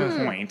chair at some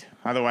Yeah. point.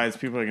 Otherwise,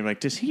 people are going to be like,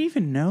 does he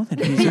even know that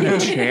he's in a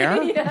chair?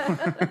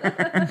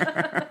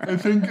 I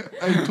think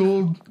I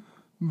told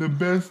the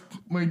best,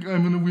 like,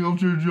 I'm in a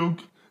wheelchair joke.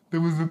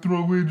 That was a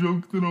throwaway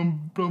joke that I'll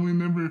probably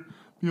never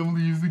be able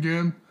to use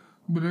again.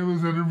 But I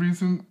was at a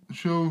recent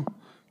show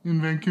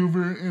in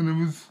Vancouver, and it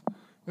was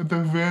at the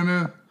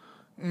Havana,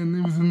 and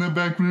it was in that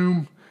back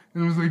room,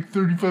 and it was like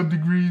 35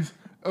 degrees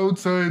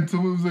outside, so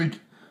it was like,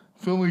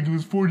 felt like it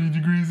was 40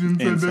 degrees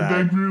inside. That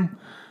back room.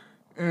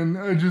 And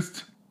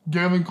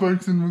Gavin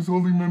Clarkson was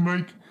holding my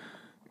mic,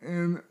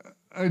 and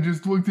I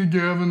just looked at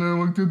Gavin, and I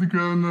looked at the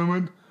crowd, and I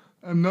went,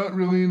 I'm not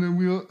really in a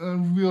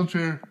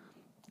wheelchair.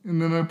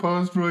 And then I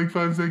paused for like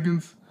 5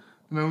 seconds,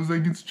 and I was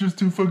like, it's just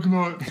too fucking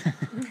hot.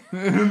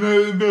 And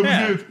that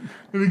was it.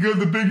 And he got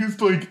the biggest,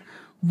 like,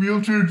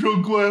 wheelchair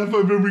joke laugh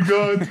I've ever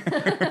got.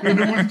 And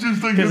it was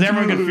just like... Because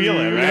everyone could feel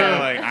it, right? Yeah.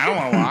 Like, I don't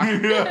want to walk.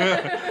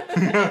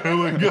 I'm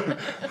like,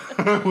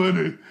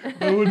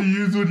 I want to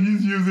use what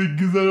he's using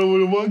because I don't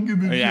want to walk in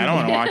the Yeah, I don't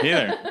want to walk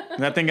either.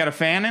 That thing got a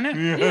fan in it?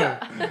 Yeah.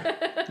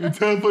 It's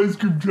half ice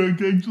cream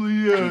truck, actually.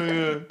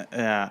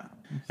 Yeah.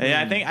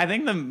 Yeah, I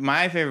think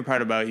my favorite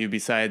part about you,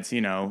 besides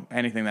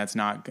anything that's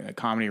not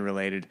comedy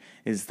related,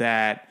 is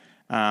that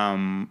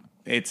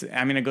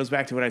it goes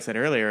back to what I said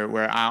earlier,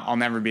 where I'll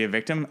never be a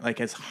victim. Like,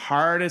 as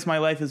hard as my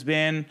life has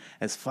been,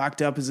 as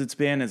fucked up as it's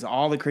been, as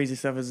all the crazy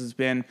stuff as it's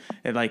been,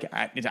 I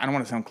don't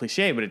want to sound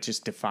cliche, but it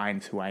just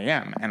defines who I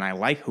am, and I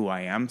like who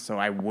I am, so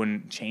I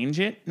wouldn't change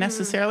it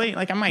necessarily.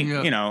 Like, I might,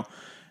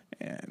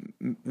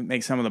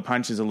 make some of the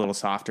punches a little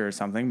softer or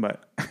something,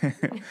 but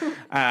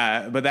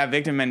but that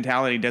victim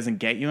mentality doesn't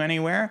get you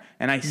anywhere.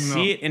 And I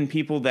see it in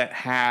people that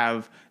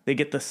they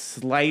get the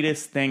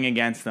slightest thing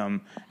against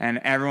them, and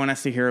everyone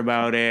has to hear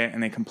about it,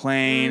 and they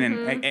complain,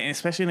 and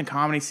especially in the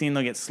comedy scene,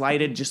 they'll get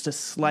slighted just a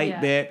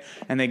slight bit,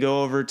 and they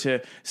go over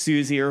to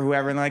Susie or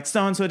whoever, and they're like,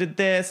 so-and-so did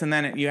this, and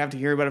then you have to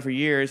hear about it for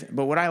years.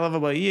 But what I love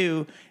about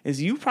you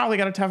is you probably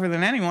got it tougher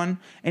than anyone,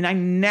 and I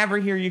never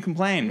hear you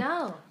complain.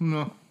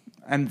 No.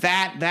 And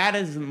that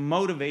is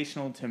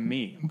motivational to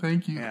me.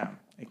 Thank you. Yeah.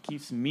 It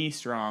keeps me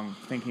strong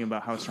thinking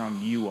about how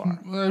strong you are.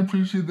 Well, I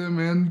appreciate that,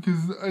 man,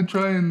 because I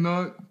try and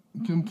not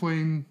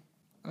complain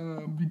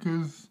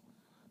because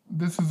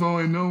this is all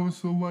I know,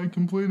 so why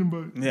complain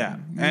about it? Yeah.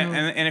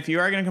 And if you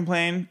are going to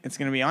complain, it's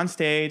going to be on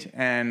stage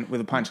and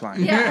with a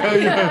punchline.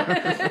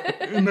 Yeah.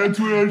 And that's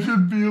where I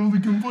should be able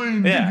to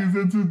complain because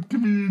that's what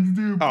comedians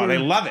do. Oh, they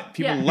love it.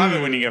 People love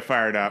it when you get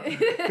fired up.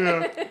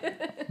 Yeah.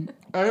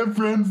 I have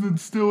friends that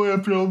still,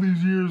 after all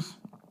these years,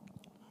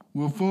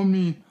 will phone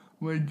me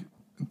like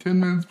 10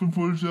 minutes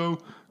before a show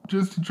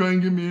just to try and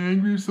get me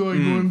angry, so I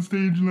go on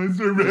stage and I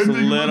start ranting. Just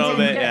a little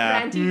bit,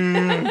 yeah.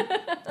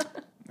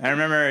 I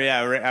remember,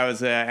 I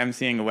was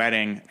emceeing a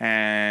wedding,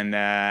 and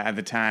at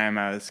the time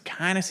I was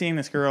kind of seeing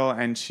this girl,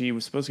 and she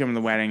was supposed to come to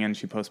the wedding, and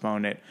she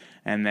postponed it.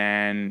 And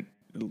then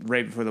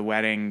right before the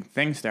wedding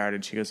thing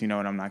started, she goes, you know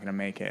what, I'm not going to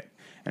make it.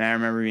 And I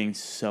remember being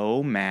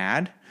so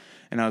mad,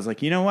 and I was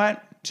like, you know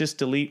what? Just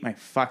delete my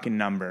fucking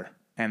number.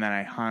 And then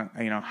I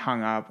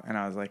hung up, and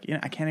I was like,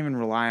 I can't even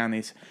rely on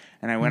these.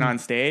 And I went on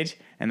stage,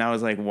 and that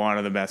was like one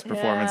of the best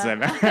performances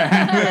I've ever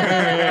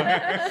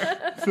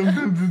had.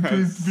 Sometimes it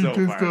takes to be So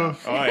pissed fired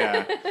off. up. Oh,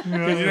 yeah.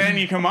 Because then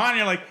you come on, and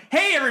you're like,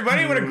 hey,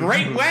 everybody, what a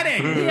great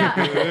wedding.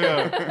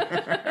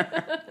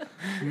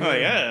 Oh,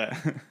 yeah.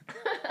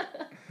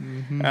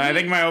 I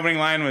think my opening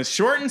line was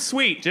short and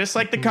sweet, just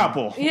like the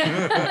couple.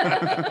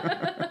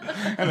 Yeah.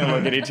 And then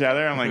look at each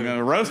other. I'm like,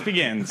 the roast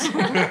begins.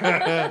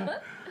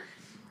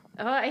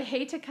 Oh, I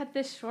hate to cut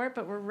this short,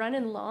 but we're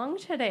running long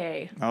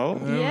today.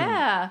 Oh?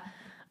 Yeah.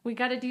 We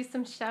got to do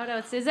some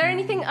shout-outs. Is there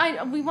anything...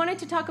 we wanted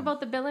to talk about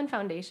the Billin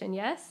Foundation,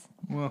 yes?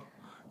 Well,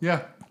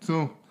 yeah.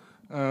 So,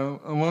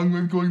 along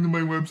with going to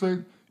my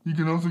website, you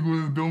can also go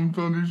to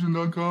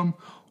thebillinfoundation.com,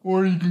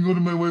 or you can go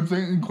to my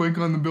website and click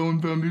on the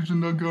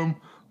billinfoundation.com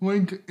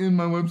link in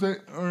my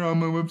website, or on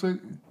my website,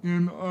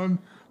 and on...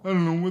 I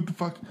don't know, what the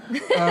fuck.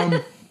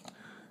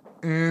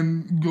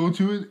 And go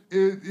to it.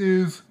 It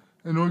is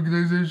an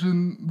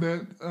organization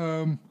that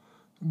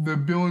the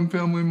Billin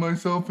family,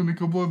 myself, and a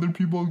couple other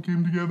people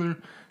came together,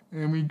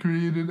 and we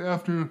created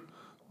after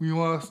we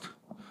lost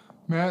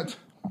Matt.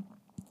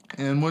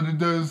 And what it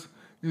does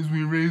is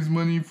we raise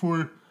money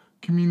for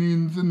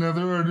comedians and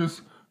other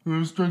artists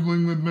who are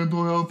struggling with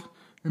mental health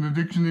and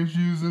addiction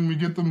issues, and we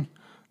get them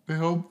the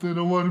help that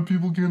a lot of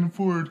people can't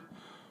afford,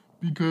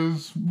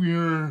 because we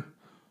are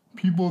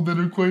people that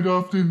are quite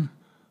often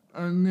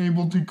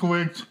unable to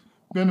collect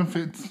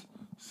benefits.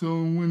 So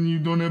when you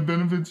don't have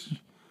benefits,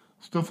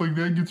 stuff like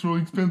that gets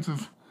really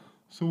expensive.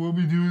 So what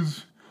we do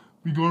is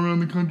we go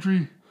around the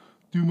country,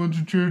 do a bunch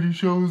of charity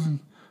shows and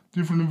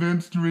different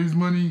events to raise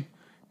money.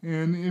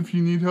 And if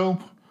you need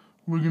help,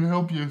 we're gonna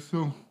help you.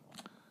 So,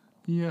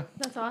 yeah.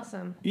 That's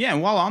awesome. Yeah,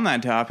 and while on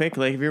that topic,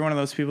 like if you're one of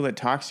those people that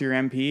talks to your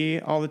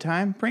MP all the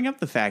time, bring up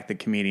the fact that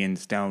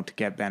comedians don't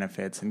get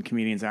benefits and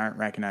comedians aren't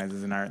recognized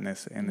as an art in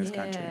this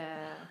country.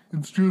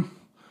 It's true,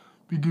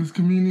 because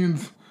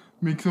comedians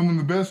make some of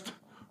the best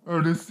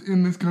artists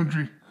in this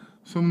country.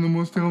 Some of the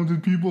most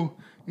talented people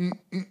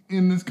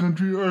in this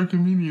country are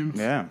comedians.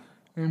 Yeah.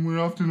 And we're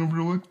often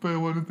overlooked by a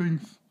lot of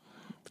things.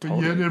 But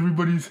Totally. yet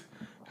everybody's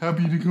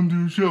happy to come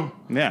to a show.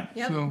 Yeah.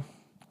 Yep. So,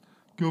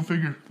 go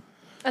figure.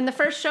 And the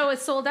first show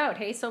is sold out,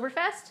 hey,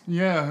 Soberfest?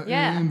 Yeah,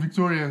 Yeah. in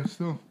Victoria.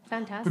 So,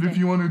 Fantastic. but if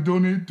you want to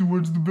donate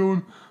towards the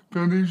Bill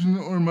Foundation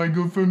or my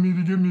GoFundMe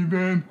to get me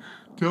banned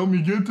to help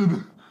me get to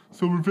the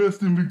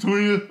Soberfest in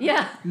Victoria,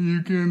 Yeah.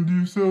 you can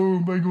do so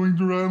by going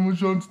to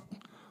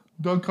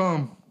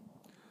RyanLachance.com.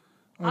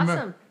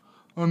 Awesome.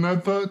 On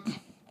that thought,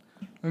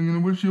 I'm going to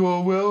wish you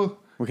all well.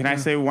 Well, can I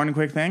say one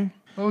quick thing?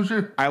 Oh,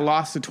 sure. I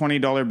lost a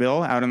 $20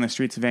 bill out on the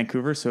streets of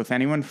Vancouver, so if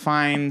anyone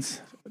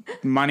finds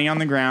money on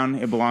the ground,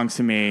 it belongs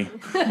to me.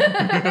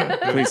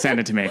 Please send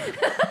it to me.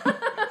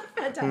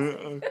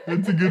 Fantastic.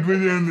 That's a good way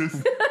to end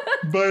this.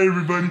 Bye,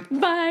 everybody.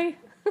 Bye.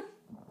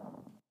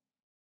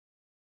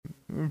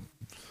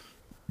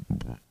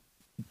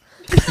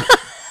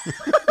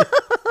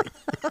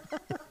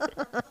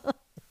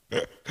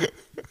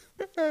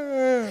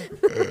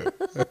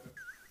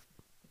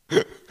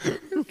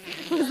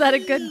 Was that a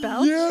good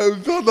bell? Yeah, it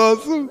felt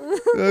awesome.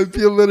 I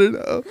feel better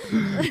now.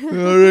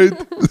 All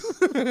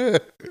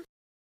right.